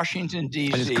 Washington,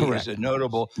 D.C. is a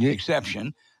notable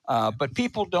exception. But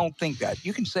people don't think that.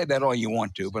 You can say that all you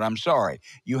want to, but I'm sorry.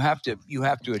 You have to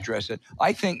address it.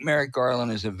 I think Merrick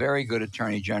Garland is a very good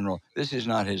attorney general. This is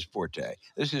not his forte.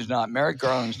 Merrick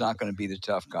Garland's not going to be the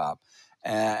tough cop.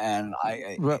 And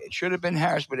it should have been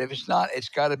Harris, but if it's not, it's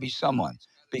got to be someone,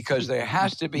 because there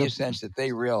has to be a sense that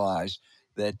they realize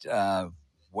that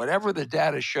whatever the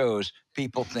data shows,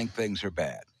 people think things are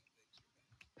bad.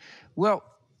 Well,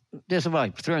 there's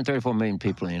about 334 million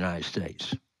people in the United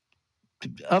States.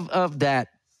 Of that,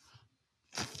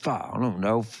 I don't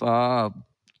know,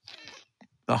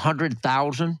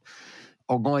 100,000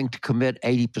 are going to commit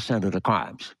 80% of the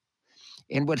crimes.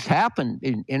 And what's happened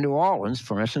in New Orleans,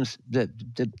 for instance, the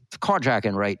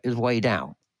carjacking rate is way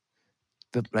down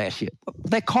the last year.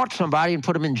 They caught somebody and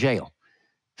put them in jail.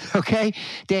 Okay?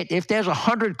 That if there's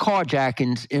 100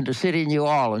 carjackings in the city of New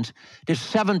Orleans, there's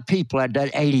 7 people that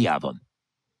done 80 of them.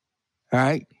 All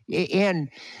right? And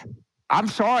I'm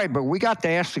sorry, but we got to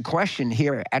ask the question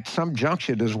here at some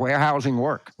juncture, does warehousing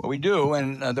work? Well, we do.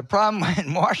 And the problem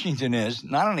in Washington is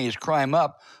not only is crime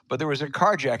up, but there was a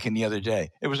carjacking the other day.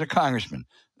 It was a congressman.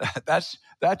 That's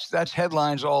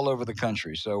headlines all over the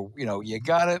country. So, you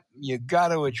gotta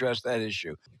address that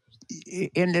issue.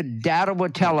 And the data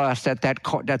would tell us that's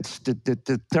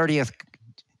the 30th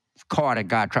car that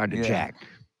God tried to jack.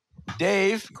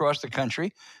 Dave, across the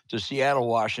country to Seattle,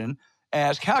 Washington,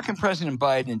 asked, how can President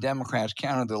Biden and Democrats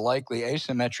counter the likely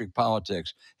asymmetric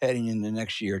politics heading into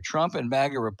next year? Trump and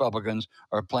MAGA Republicans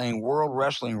are playing world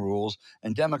wrestling rules,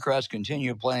 and Democrats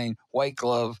continue playing white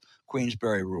glove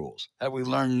Queensberry rules. Have we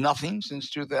learned nothing since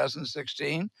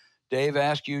 2016? Dave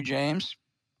asked you, James.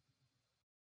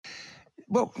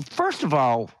 Well, first of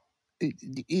all,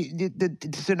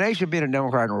 it's the nation being a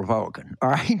Democrat and a Republican,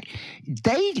 all right?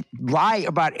 They lie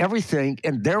about everything,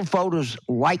 and their voters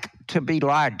like to be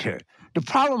lied to. The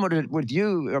problem with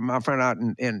you, my friend out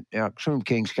in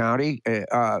Kings County,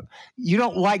 you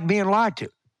don't like being lied to.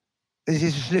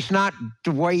 It's not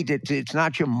the way that it's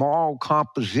not your moral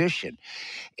composition.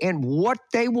 And what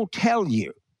they will tell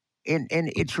you, and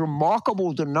it's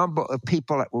remarkable the number of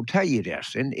people that will tell you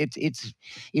this, and it's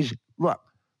look,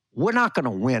 we're not going to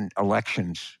win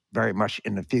elections very much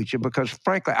in the future because,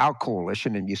 frankly, our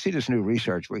coalition, and you see this new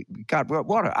research, I don't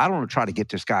want to try to get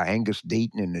this guy Angus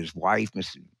Deaton and his wife,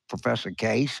 Professor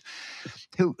Case,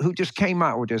 who just came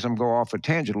out with this. I'm going off a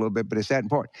tangent a little bit, but it's that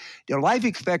important. The life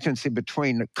expectancy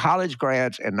between the college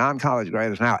grads and non-college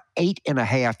grads is now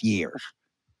 8.5 years.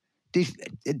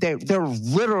 They're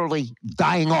literally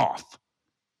dying off,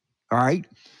 all right?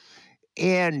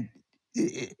 And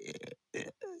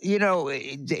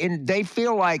and they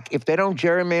feel like if they don't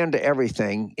gerrymander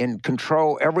everything and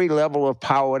control every level of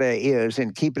power there is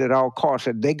and keep it at all costs,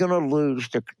 that they're going to lose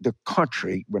the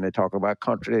country. When they talk about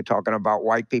country, they're talking about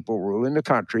white people ruling the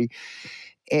country.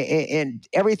 And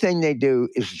everything they do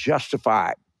is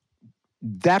justified.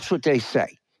 That's what they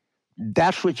say.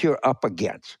 That's what you're up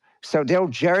against. So they'll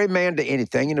gerrymander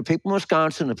anything, and the people in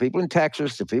Wisconsin, the people in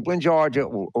Texas, the people in Georgia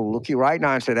will look you right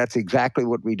now and say, that's exactly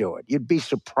what we do. You'd be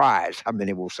surprised how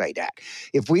many will say that.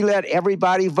 If we let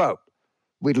everybody vote,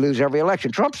 we'd lose every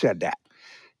election. Trump said that.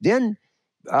 Then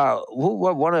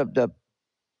one of the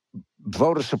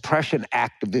voter suppression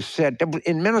activists said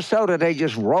in Minnesota, they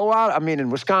just in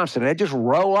Wisconsin, they just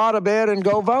roll out of bed and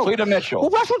go vote. Cleta Mitchell. Well,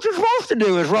 that's what you're supposed to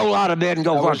do is roll out of bed and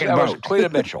go fucking vote. That was Cleta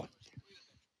Mitchell.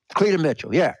 Cleta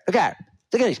Mitchell, yeah. Look at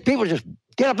these people just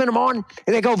get up in the morning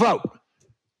and they go vote.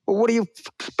 Well, what do you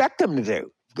expect them to do?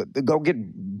 Go get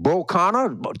Bull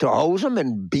Connor to hose them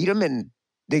and beat them and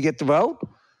they get the vote?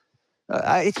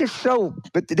 It's just so,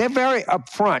 but they're very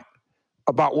upfront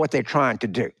about what they're trying to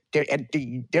do.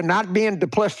 They're not being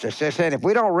duplicitous. They're saying if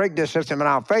we don't rig this system in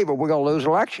our favor, we're going to lose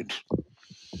elections.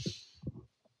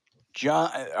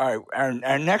 John, all right,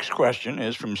 our next question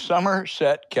is from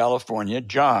Somerset, California.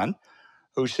 John,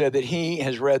 who said that he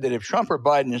has read that if Trump or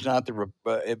Biden is not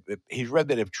he's read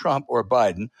that if Trump or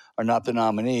Biden are not the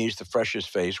nominees, the freshest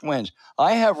face wins.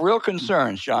 I have real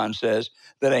concerns, John says,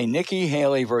 that a Nikki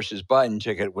Haley versus Biden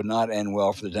ticket would not end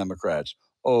well for the Democrats.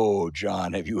 Oh,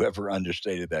 John, have you ever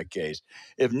understated that case?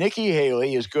 If Nikki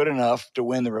Haley is good enough to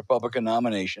win the Republican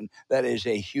nomination, that is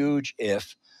a huge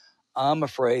if. I'm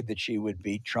afraid that she would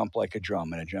beat Trump like a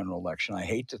drum in a general election. I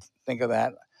hate to think of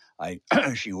that.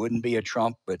 She wouldn't be a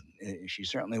Trump, but she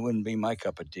certainly wouldn't be my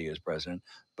cup of tea as president.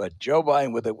 But Joe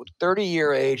Biden with a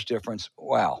 30-year age difference,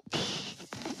 wow.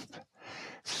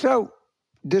 So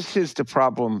this is the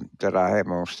problem that I have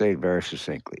on state very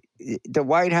succinctly. The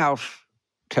White House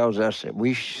tells us that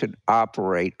we should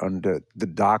operate under the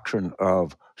doctrine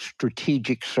of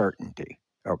strategic certainty.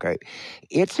 Okay,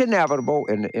 it's inevitable,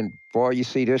 and boy, you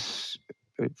see this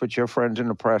with your friends in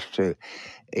the press too.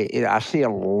 I see a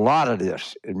lot of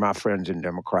this in my friends in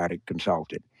Democratic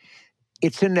Consulting.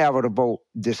 It's inevitable.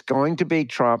 There's going to be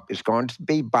Trump. It's going to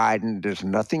be Biden. There's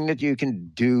nothing that you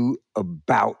can do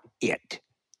about it.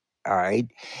 All right,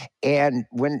 and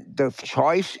when the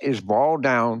choice is boiled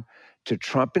down to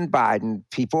Trump and Biden,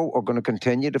 people are going to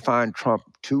continue to find Trump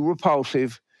too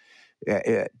repulsive,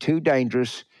 too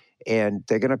dangerous. And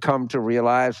they're going to come to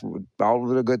realize all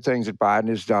of the good things that Biden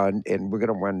has done, and we're going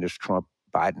to win this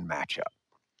Trump-Biden matchup.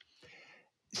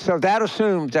 So that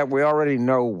assumes that we already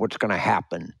know what's going to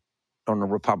happen on the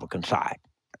Republican side.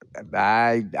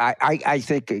 I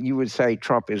think you would say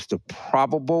Trump is the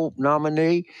probable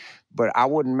nominee, but I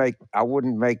wouldn't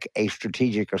make a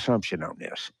strategic assumption on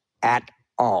this at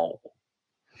all.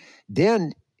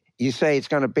 Then you say it's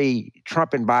going to be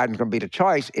Trump and Biden's going to be the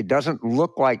choice. It doesn't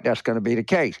look like that's going to be the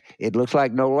case. It looks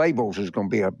like no labels is going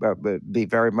to be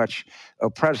very much a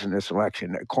president's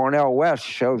election. Cornel West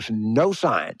shows no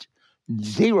signs,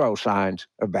 zero signs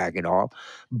of backing off.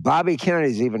 Bobby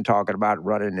Kennedy's even talking about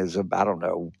running as a,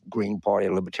 Green Party,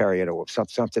 Libertarian, or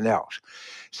something else.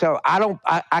 So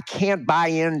I can't buy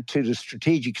into the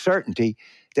strategic certainty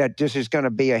that this is going to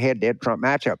be a head-to-head Trump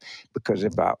matchup. Because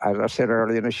as I said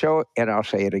earlier in the show, and I'll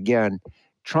say it again,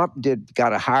 Trump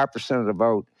got a higher percent of the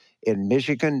vote in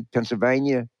Michigan,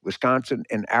 Pennsylvania, Wisconsin,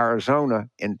 and Arizona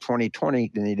in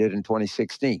 2020 than he did in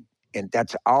 2016. And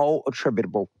that's all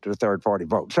attributable to the third-party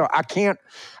vote. So I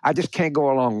just can't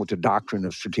go along with the doctrine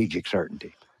of strategic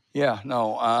certainty. Yeah,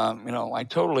 no, I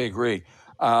totally agree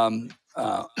on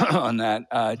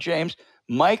that. James,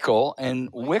 Michael in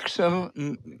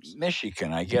Wixom,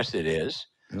 Michigan, I guess it is,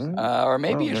 or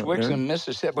maybe it's Wixom,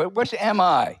 Mississippi. But what's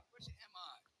MI?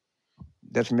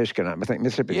 That's Michigan. I think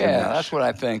Mississippi. Yeah, that's what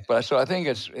I think. But so I think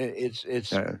it's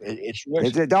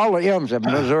all the M's of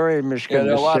Missouri, Michigan, yeah,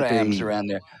 there are a lot of Mississippi. M's around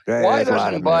there. Why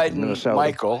doesn't Biden,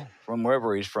 Michael, from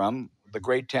wherever he's from, the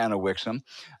great town of Wixom,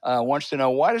 wants to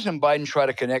know, why doesn't Biden try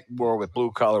to connect more with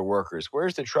blue-collar workers?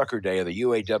 Where's the trucker day or the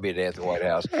UAW day at the White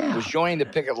House? Was joining the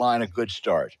picket line a good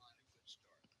start?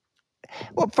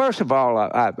 Well, first of all,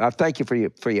 I thank you for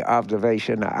your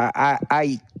observation. I'm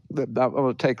going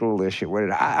to take a little issue with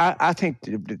it. I think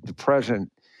the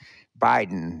President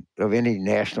Biden of any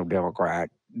national Democrat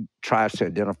tries to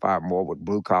identify more with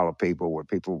blue-collar people, with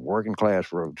people working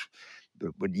class roots,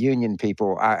 with union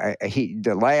people.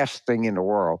 The last thing in the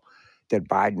world that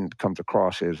Biden comes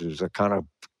across is a kind of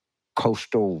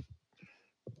coastal,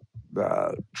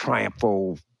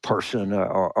 triumphal person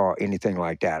or anything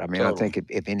like that. I mean, totally. I think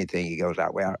if anything, he goes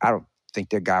that way. I don't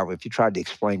think the guy, if you tried to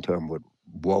explain to him what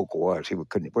woke was, he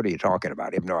couldn't. What are you talking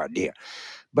about? He have no idea.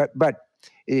 But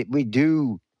we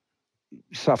do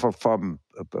suffer from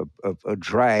a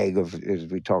drag of, as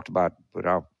we talked about with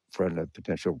our friend, a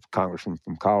potential congressman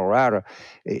from Colorado.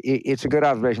 It's a good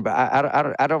observation, but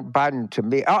I don't Biden to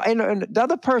me. Oh, and the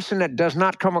other person that does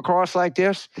not come across like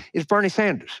this is Bernie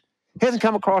Sanders. He doesn't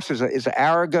come across as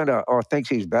arrogant or thinks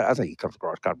he's better. I think he comes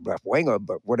across kind of left winger,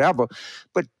 but whatever.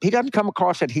 But he doesn't come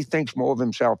across that he thinks more of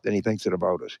himself than he thinks of the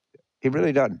voters. He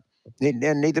really doesn't.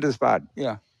 And neither does Biden.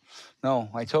 Yeah. No,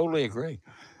 I totally agree.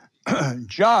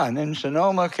 John in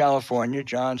Sonoma, California.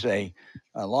 John's a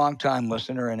longtime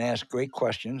listener and asks great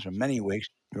questions for many weeks.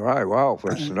 All right, well,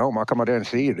 for Sonoma, I'll come out there and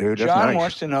see you, dude. That's John nice.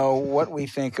 wants to know what we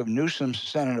think of Newsom's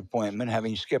Senate appointment,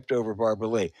 having skipped over Barbara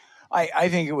Lee. I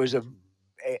think it was an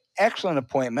excellent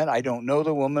appointment. I don't know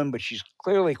the woman, but she's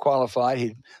clearly qualified.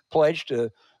 He pledged to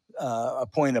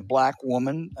appoint a black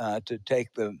woman to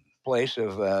take the place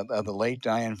of the late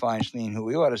Dianne Feinstein, who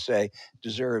we ought to say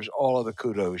deserves all of the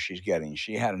kudos she's getting.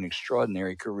 She had an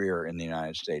extraordinary career in the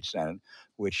United States Senate,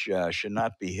 which should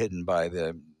not be hidden by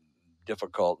the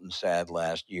difficult and sad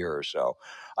last year or so.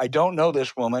 I don't know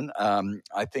this woman.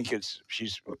 I think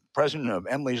she's president of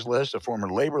Emily's List, a former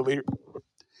labor leader.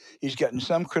 He's gotten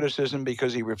some criticism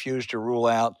because he refused to rule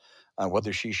out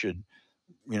whether she should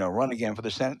run again for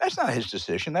the Senate. That's not his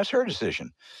decision. That's her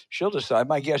decision. She'll decide.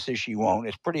 My guess is she won't.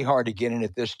 It's pretty hard to get in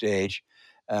at this stage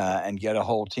and get a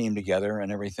whole team together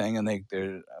and everything. And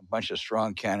they're a bunch of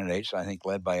strong candidates, I think,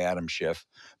 led by Adam Schiff.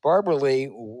 Barbara Lee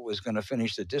was going to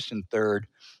finish the distant third.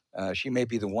 She may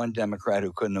be the one Democrat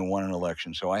who couldn't have won an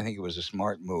election. So I think it was a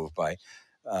smart move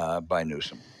by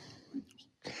Newsom.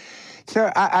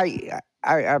 So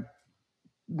I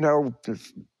know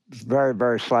very,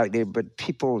 very slightly, but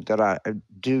people that I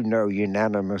do know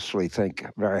unanimously think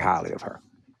very highly of her.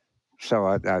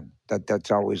 So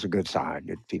that's always a good sign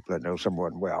that people that know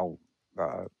someone well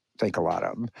think a lot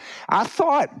of them. I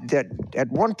thought that at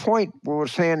one point we were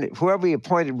saying that whoever he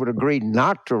appointed would agree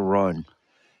not to run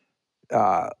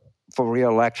for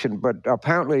re-election, but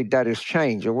apparently that has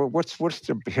changed. What's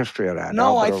the history of that?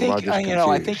 No, I think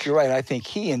I think you're right. I think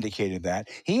he indicated that.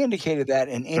 He indicated that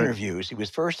in interviews. He was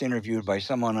first interviewed by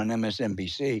someone on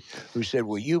MSNBC who said,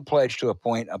 "Will you pledge to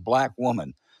appoint a black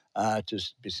woman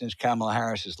since Kamala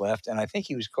Harris has left?" And I think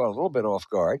he was caught a little bit off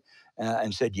guard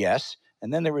and said yes.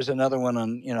 And then there was another one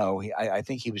on. I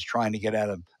think he was trying to get out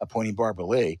of appointing Barbara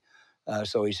Lee.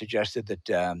 So he suggested that,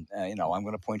 I'm going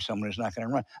to appoint someone who's not going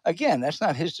to run. Again, that's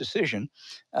not his decision.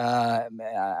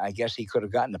 I guess he could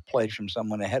have gotten a pledge from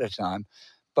someone ahead of time.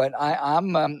 But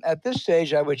I'm at this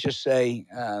stage, I would just say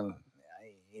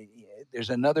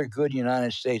there's another good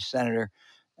United States senator,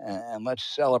 and let's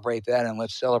celebrate that, and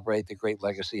let's celebrate the great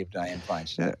legacy of Dianne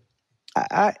Feinstein.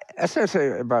 I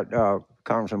say about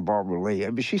Congressman Barbara Lee.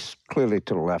 I mean, she's clearly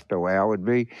to the left the way I would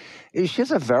be.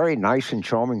 She's a very nice and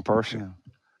charming person. Yeah.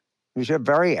 She's a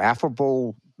very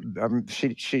affable.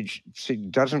 She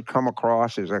doesn't come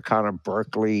across as a kind of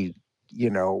Berkeley,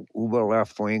 uber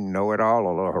left wing know-it-all.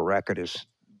 Although her record is,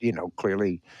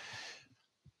 clearly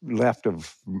left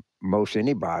of most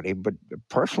anybody. But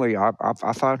personally,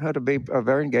 I found her to be a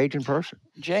very engaging person.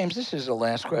 James, this is the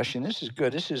last question. This is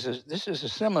good. This is a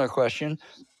similar question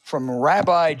from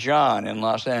Rabbi John in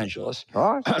Los Angeles.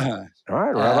 All right,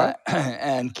 Rabbi.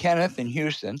 And Kenneth in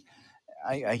Houston.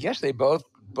 I guess they both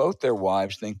their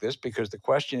wives think this, because the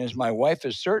question is, my wife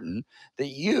is certain that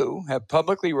you have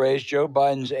publicly raised Joe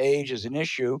Biden's age as an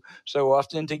issue so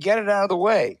often to get it out of the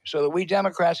way so that we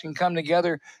Democrats can come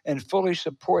together and fully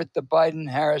support the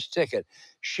Biden-Harris ticket.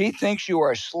 She thinks you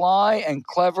are sly and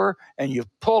clever, and you've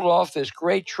pulled off this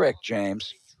great trick,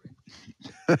 James.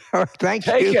 Thank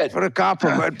you for the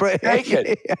compliment, but take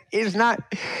it. It's not,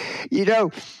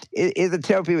 to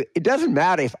tell people, it doesn't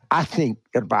matter if I think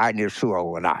that Biden is too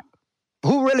old or not.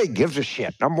 Who really gives a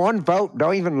shit? I'm one vote.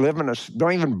 Don't even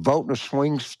vote in a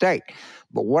swing state.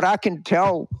 But what I can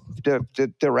tell the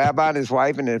rabbi and his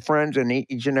wife and their friends and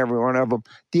each and every one of them,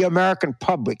 the American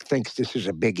public thinks this is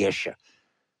a big issue,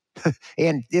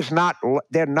 and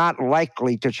they're not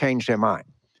likely to change their mind.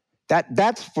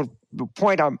 That's the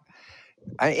point.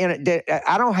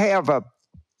 I don't have a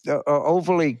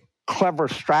overly clever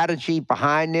strategy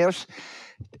behind this,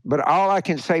 but all I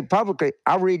can say publicly,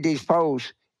 I read these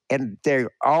polls, and they're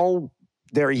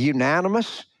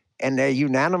unanimous, and they're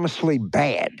unanimously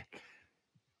bad.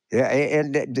 Yeah,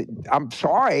 and I'm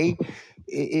sorry,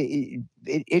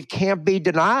 it can't be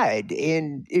denied.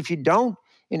 And if you don't,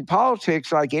 in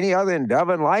politics, like any other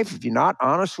endeavor in life, if you're not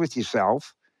honest with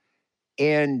yourself,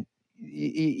 and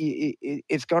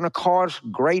it's going to cause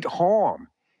great harm.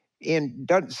 And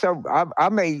so I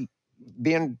may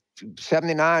be in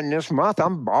 79 this month.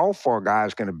 I'm all for a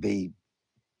guy's going to be,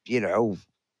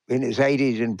 in his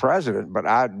 80s and president. But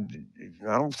I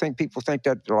don't think people think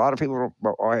that. A lot of people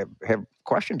have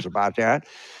questions about that.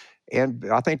 And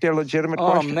I think they're legitimate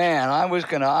questions. Oh, man, I was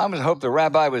hope the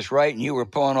rabbi was right and you were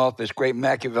pulling off this great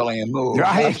Machiavellian move.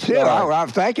 Right, too.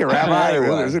 Thank you, Rabbi. It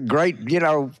was a great,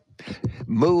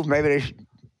 move. Maybe they should,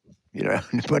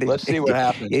 but Let's see what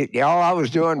happens. All I was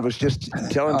doing was just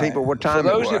telling people what time it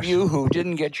was. For those of you who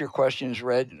didn't get your questions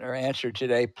read or answered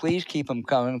today, please keep them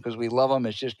coming because we love them.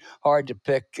 It's just hard to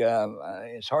pick.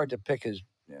 It's hard to pick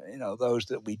those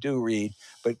that we do read,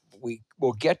 but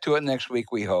we'll get to it next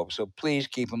week, we hope. So please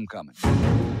keep them coming.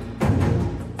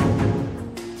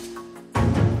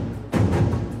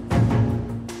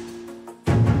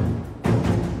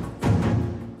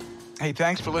 Hey,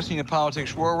 thanks for listening to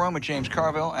Politics War Room with James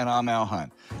Carville, and I'm Al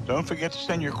Hunt. Don't forget to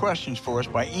send your questions for us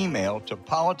by email to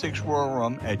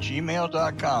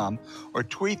politicswarroom@gmail.com or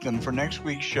tweet them for next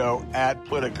week's show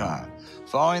 @Politicon.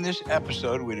 Following this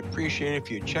episode, we'd appreciate it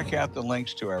if you'd check out the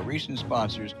links to our recent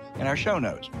sponsors in our show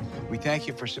notes. We thank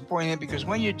you for supporting it because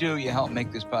when you do, you help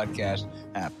make this podcast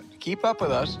happen. To keep up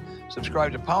with us,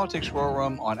 subscribe to Politics War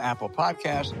Room on Apple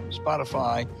Podcasts,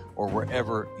 Spotify, or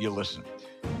wherever you listen.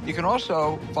 You can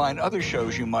also find other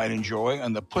shows you might enjoy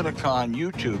on the Politicon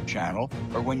YouTube channel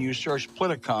or when you search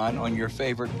Politicon on your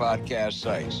favorite podcast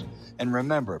sites. And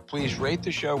remember, please rate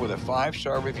the show with a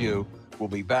 5-star review. We'll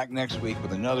be back next week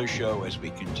with another show as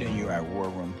we continue our War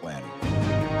Room planning.